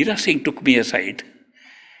then Hira Singh took me aside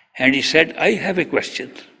and he said, I have a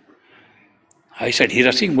question. I said,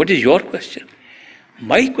 Hira Singh, what is your question?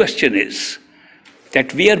 My question is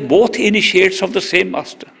that we are both initiates of the same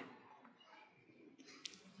master.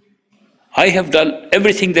 I have done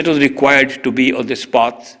everything that was required to be on this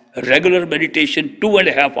path, regular meditation,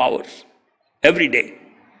 2.5 hours every day.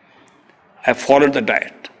 I have followed the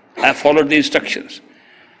diet. I have followed the instructions.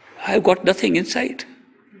 I have got nothing inside.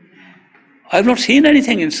 I have not seen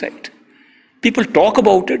anything inside. People talk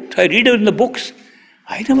about it. I read it in the books.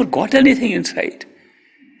 I never got anything inside.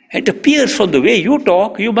 It appears from the way you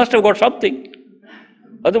talk, you must have got something.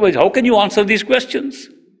 Otherwise, how can you answer these questions?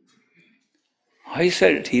 I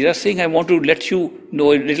said, Hira Singh, I want to let you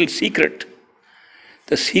know a little secret.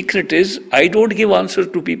 The secret is, I don't give answers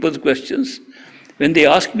to people's questions. When they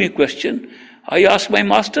ask me a question, I ask my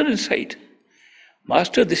master inside.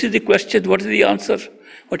 Master, this is the question, what is the answer?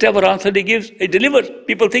 Whatever answer he gives, I deliver.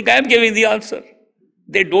 People think I am giving the answer.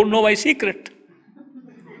 They don't know my secret.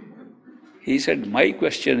 He said, my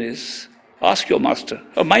question is, ask your master,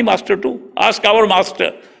 or my master too, ask our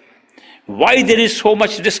master, why there is so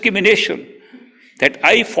much discrimination that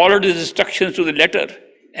I followed his instructions to the letter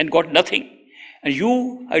and got nothing. And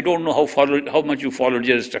you, I don't know how much you followed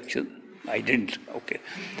your instructions. I didn't, okay.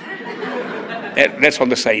 That's on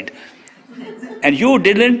the side. And you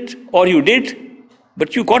didn't, or you did,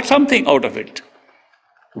 but you got something out of it.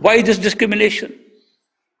 Why this discrimination?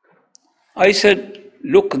 I said,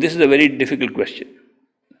 look, this is a very difficult question.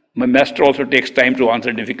 My master also takes time to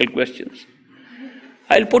answer difficult questions.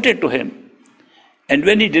 I'll put it to him. And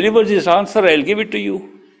when he delivers his answer, I'll give it to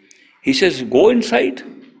you. He says, go inside.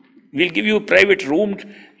 We'll give you a private room.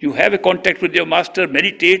 You have a contact with your master,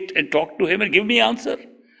 meditate and talk to him and give me answer.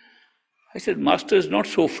 I said, master is not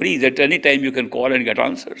so free that any time you can call and get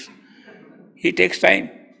answers. He takes time.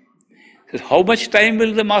 He says, how much time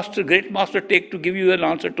will the master, great master, take to give you an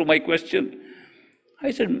answer to my question?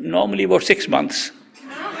 I said, normally about 6 months.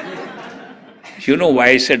 You know why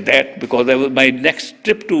I said that? Because my next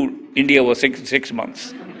trip to India was six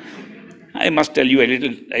months. I must tell you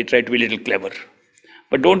I try to be a little clever.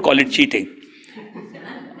 But don't call it cheating.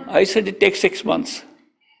 I said it takes 6 months.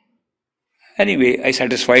 Anyway, I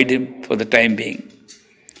satisfied him for the time being.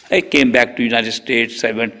 I came back to United States.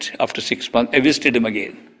 I went after 6 months. I visited him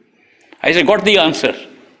again. I said, got the answer.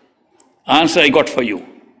 Answer I got for you.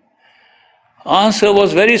 Answer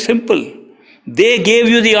was very simple. They gave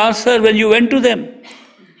you the answer when you went to them.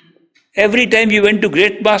 Every time you went to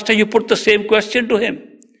Great Master, you put the same question to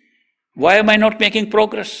him. Why am I not making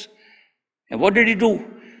progress? And what did he do?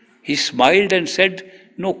 He smiled and said,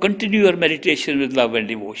 no, continue your meditation with love and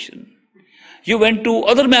devotion. You went to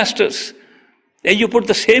other masters and you put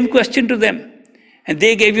the same question to them and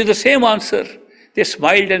they gave you the same answer. They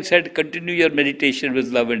smiled and said, continue your meditation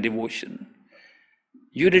with love and devotion.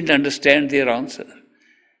 You didn't understand their answer.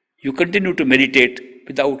 You continue to meditate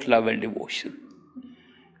without love and devotion.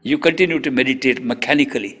 You continue to meditate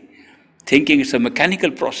mechanically, thinking it's a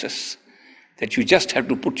mechanical process, that you just have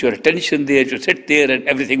to put your attention there, you sit there and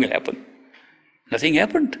everything will happen. Nothing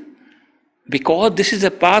happened. Because this is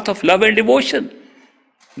a path of love and devotion,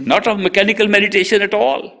 not of mechanical meditation at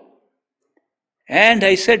all. And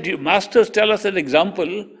I said, masters tell us an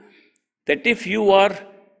example that if you are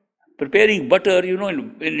preparing butter, you know,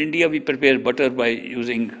 in India we prepare butter by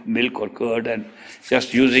using milk or curd and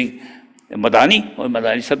just using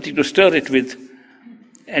madani, something to stir it with.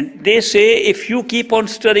 And they say if you keep on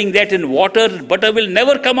stirring that in water, butter will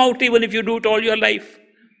never come out even if you do it all your life.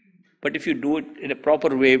 But if you do it in a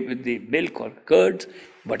proper way with the milk or curds,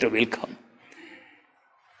 butter will come.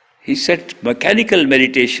 He said mechanical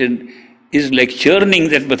meditation is like churning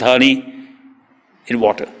that madani in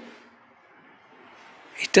water.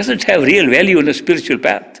 It doesn't have real value in a spiritual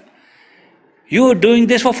path. You are doing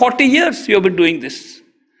this for 40 years. You have been doing this.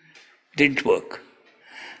 Didn't work.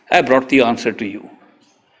 I brought the answer to you.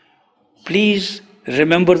 Please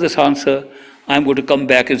remember this answer. I'm going to come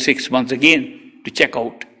back in 6 months again to check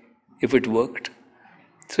out if it worked.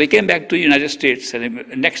 So he came back to the United States, and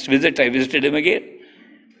next visit I visited him again.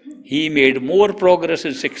 He made more progress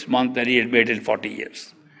in 6 months than he had made in 40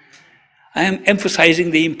 years. I am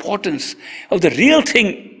emphasizing the importance of the real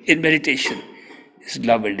thing in meditation is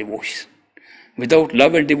love and devotion. Without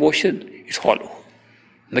love and devotion, it's hollow,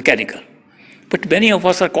 mechanical. But many of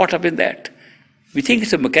us are caught up in that. We think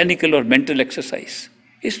it's a mechanical or mental exercise.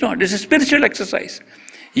 It's not. It's a spiritual exercise.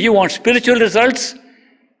 You want spiritual results?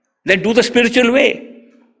 Then do the spiritual way.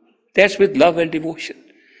 That's with love and devotion.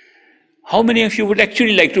 How many of you would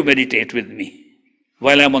actually like to meditate with me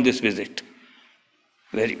while I'm on this visit?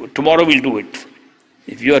 Very good. Tomorrow we'll do it.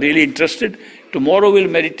 If you are really interested, tomorrow we'll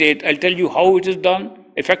meditate. I'll tell you how it is done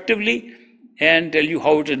effectively and tell you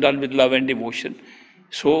how it is done with love and devotion.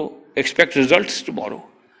 So expect results tomorrow.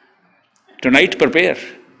 Tonight prepare.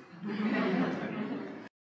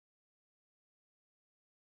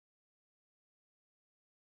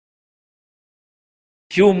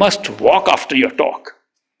 You must walk after your talk.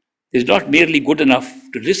 It's not merely good enough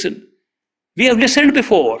to listen. We have listened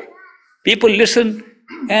before. People listen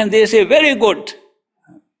and they say, very good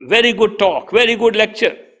talk, very good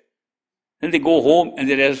lecture. Then they go home and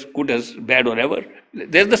they're as good as bad or ever.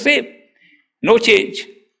 They're the same. No change.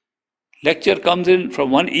 Lecture comes in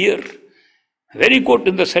from one ear, very good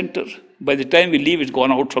in the center. By the time we leave, it's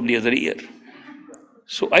gone out from the other ear.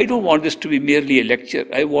 So I don't want this to be merely a lecture.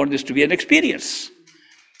 I want this to be an experience.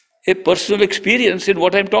 A personal experience in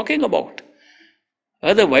what I'm talking about.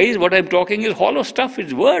 Otherwise, what I'm talking is hollow stuff,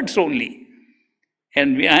 it's words only.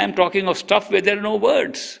 And I am talking of stuff where there are no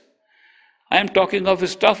words. I am talking of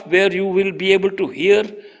stuff where you will be able to hear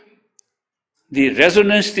the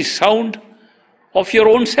resonance, the sound of your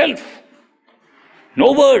own self.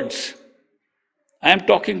 No words. I am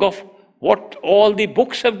talking of what all the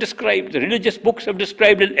books have described, the religious books have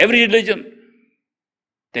described in every religion,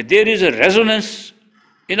 that there is a resonance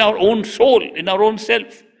in our own soul, in our own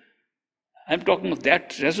self. I'm talking of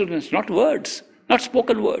that resonance, not words, not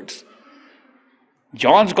spoken words.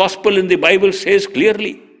 John's Gospel in the Bible says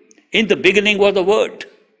clearly, in the beginning was the Word,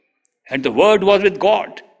 and the Word was with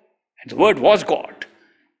God, and the Word was God.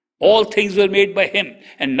 All things were made by Him,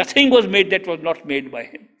 and nothing was made that was not made by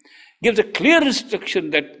Him. Gives a clear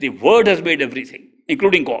instruction that the Word has made everything,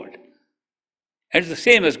 including God. And it's the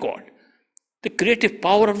same as God. The creative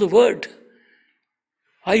power of the Word.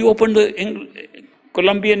 I opened the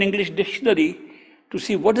Columbian English Dictionary to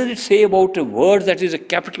see what does it say about a word that is a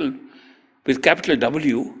capital, with capital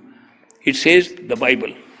W. It says the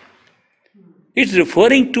Bible. It's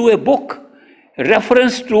referring to a book, a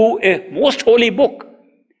reference to a most holy book,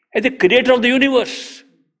 and the creator of the universe.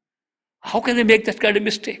 How can they make that kind of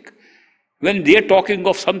mistake when they are talking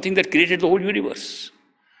of something that created the whole universe?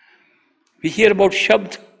 We hear about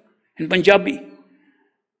Shabd in Punjabi.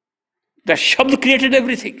 The Shabd created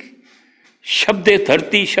everything. Shabde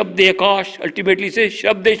Dharti, Shabde Akash, ultimately says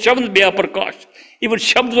Shabde Shabd Bya Prakash. Even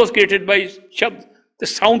Shabd was created by Shabd. The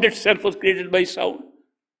sound itself was created by sound.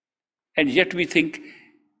 And yet we think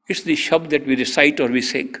it's the Shabd that we recite or we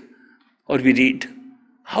sing or we read.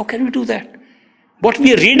 How can we do that? What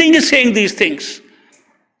we are reading is saying these things.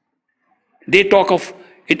 They talk of,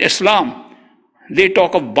 in Islam, they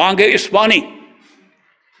talk of Bang-e-Isbani,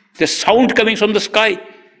 the sound coming from the sky.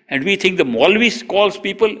 And we think the Maulvi calls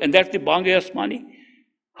people, and that's the Bang-e-Isbani.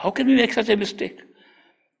 How can we make such a mistake?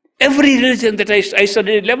 Every religion that I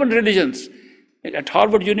studied, 11 religions at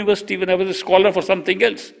Harvard University when I was a scholar for something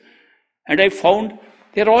else. And I found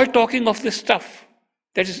they're all talking of this stuff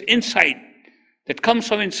that is inside, that comes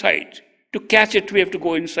from inside. To catch it, we have to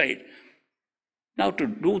go inside. Now, to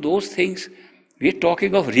do those things, we're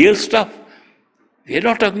talking of real stuff. We're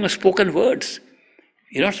not talking of spoken words.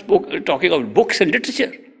 We're not talking of books and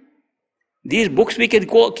literature. These books we can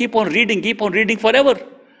keep on reading forever.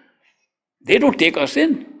 They don't take us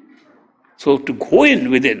in. So to go in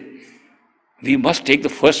within, we must take the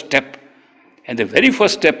first step. And the very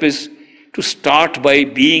first step is to start by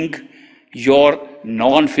being your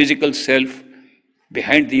non-physical self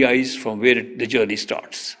behind the eyes from where the journey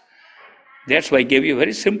starts. That's why I gave you a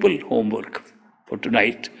very simple homework for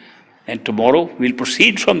tonight. And tomorrow we'll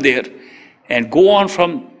proceed from there and go on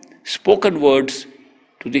from spoken words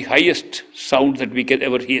to the highest sound that we can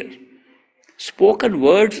ever hear. Spoken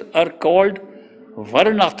words are called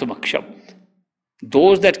Varnatmak Shabd.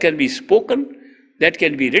 Those that can be spoken, that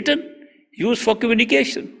can be written, used for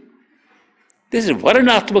communication. This is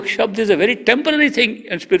Varnatmak Shabd is a very temporary thing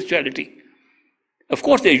in spirituality. Of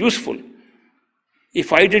course, they're useful.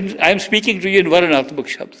 If I am speaking to you in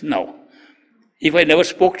Varnatmak Shabd now. If I never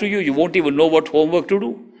spoke to you, you won't even know what homework to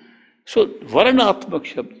do. So, Varnatmak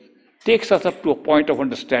Shabd takes us up to a point of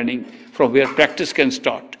understanding from where practice can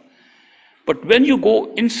start. But when you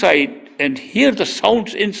go inside and hear the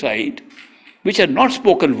sounds inside, which are not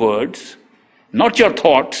spoken words, not your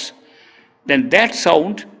thoughts, then that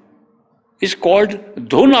sound is called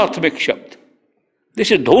Dhunatmik Shabd. This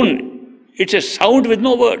is Dhun. It's a sound with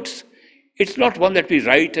no words. It's not one that we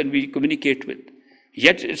write and we communicate with.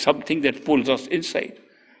 Yet it's something that pulls us inside.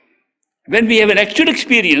 When we have an actual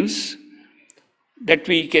experience that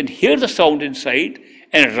we can hear the sound inside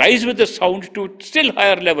and rise with the sound to still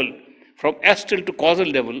higher level, from astral to causal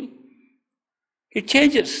level, it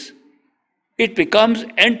changes. It becomes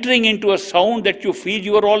entering into a sound that you feel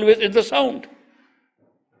you are always in the sound.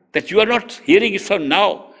 That you are not hearing it from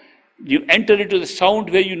now. You enter into the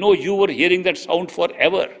sound where you know you were hearing that sound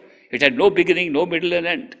forever. It had no beginning, no middle and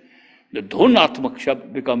end. The Dhunatmak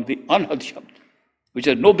Shabd becomes the Anhad Shabd, which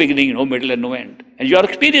has no beginning, no middle and no end. And your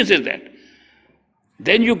experience is that.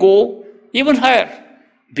 Then you go even higher,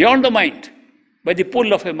 beyond the mind, by the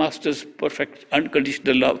pull of a master's perfect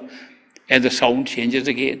unconditional love, and the sound changes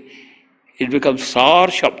again. It becomes Sar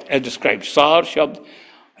Shabd, as described, Sar Shabd.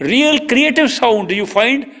 Real creative sound, you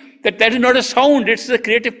find that is not a sound, it's the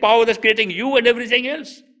creative power that's creating you and everything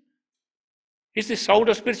else. It's the sound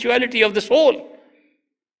of spirituality of the soul.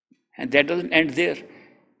 And that doesn't end there.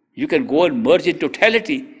 You can go and merge in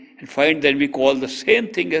totality and find that we call the same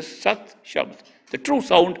thing as Sat Shabd, the true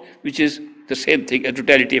sound, which is the same thing as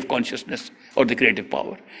totality of consciousness or the creative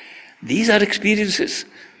power. These are experiences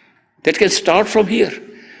that can start from here.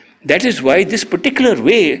 That is why this particular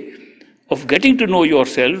way of getting to know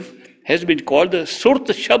yourself has been called the Surt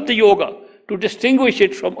Shabd Yoga, to distinguish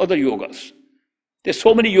it from other yogas. There's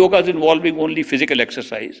so many yogas involving only physical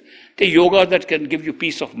exercise. There are yogas that can give you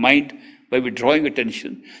peace of mind by withdrawing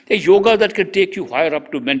attention. There are yogas that can take you higher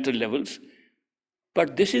up to mental levels.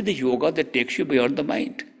 But this is the yoga that takes you beyond the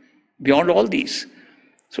mind, beyond all these.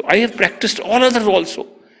 So I have practiced all others also.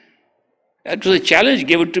 That was a challenge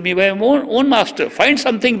given to me by my own master. Find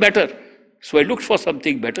something better. So I looked for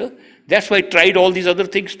something better. That's why I tried all these other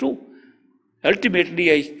things too.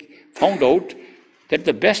 Ultimately, I found out that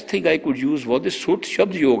the best thing I could use was the Sut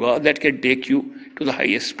Shabd Yoga that can take you to the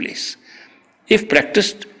highest place, if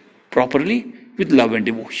practiced properly with love and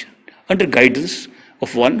devotion, under guidance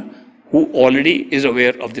of one who already is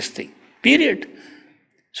aware of this thing. Period.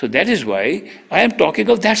 So that is why I am talking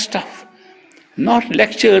of that stuff. Not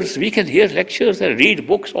lectures. We can hear lectures and read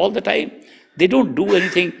books all the time. They don't do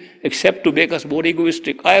anything except to make us more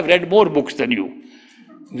egoistic. I have read more books than you.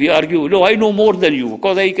 We argue, no, I know more than you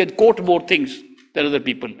because I can quote more things than other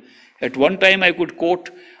people. At one time I could quote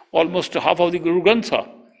almost half of the Guru Grantha.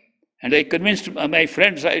 And I convinced my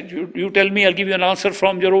friends, you tell me, I'll give you an answer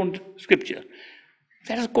from your own scripture.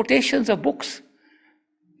 That is quotations of books.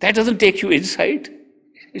 That doesn't take you inside.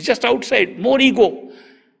 It's just outside. More ego.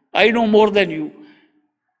 I know more than you.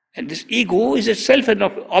 And this ego is itself an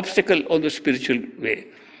obstacle on the spiritual way.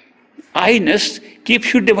 I-ness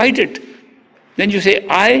keeps you divided. Then you say,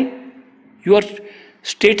 you are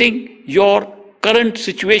stating your current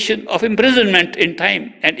situation of imprisonment in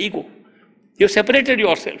time and ego. You have separated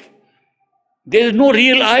yourself. There is no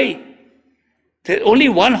real I. There is only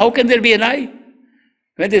one. How can there be an I?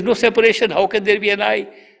 When there is no separation, how can there be an I?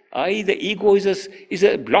 The ego, is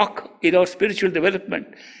a block in our spiritual development.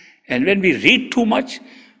 And when we read too much,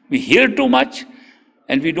 we hear too much,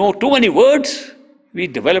 and we know too many words, we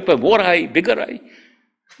develop a more I, bigger I.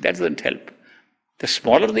 That doesn't help. The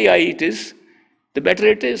smaller the I it is, the better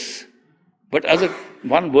it is. But as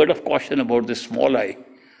one word of caution about this small I.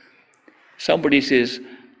 Somebody says,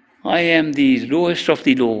 I am the lowest of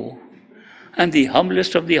the low and the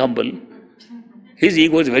humblest of the humble. His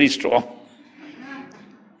ego is very strong.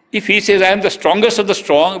 If he says, I am the strongest of the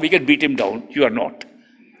strong, we can beat him down. You are not.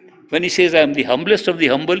 When he says, I am the humblest of the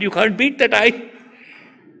humble, you can't beat that I.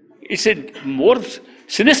 It's a more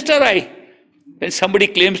sinister I when somebody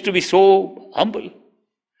claims to be so humble.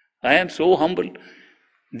 I am so humble.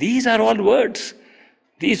 These are all words.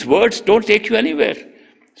 These words don't take you anywhere.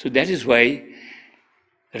 So that is why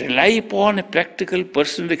rely upon a practical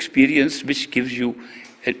personal experience which gives you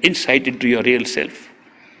an insight into your real self.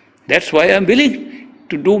 That's why I'm willing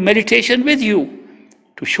to do meditation with you,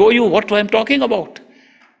 to show you what I'm talking about.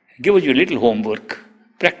 Give you a little homework.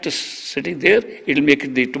 Practice sitting there. It'll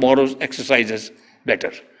make the tomorrow's exercises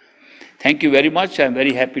better. Thank you very much. I'm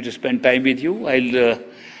very happy to spend time with you.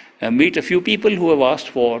 I'll meet a few people who have asked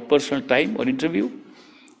for personal time or interview.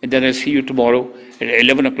 And then I'll see you tomorrow at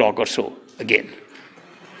 11 o'clock or so again.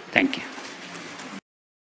 Thank you.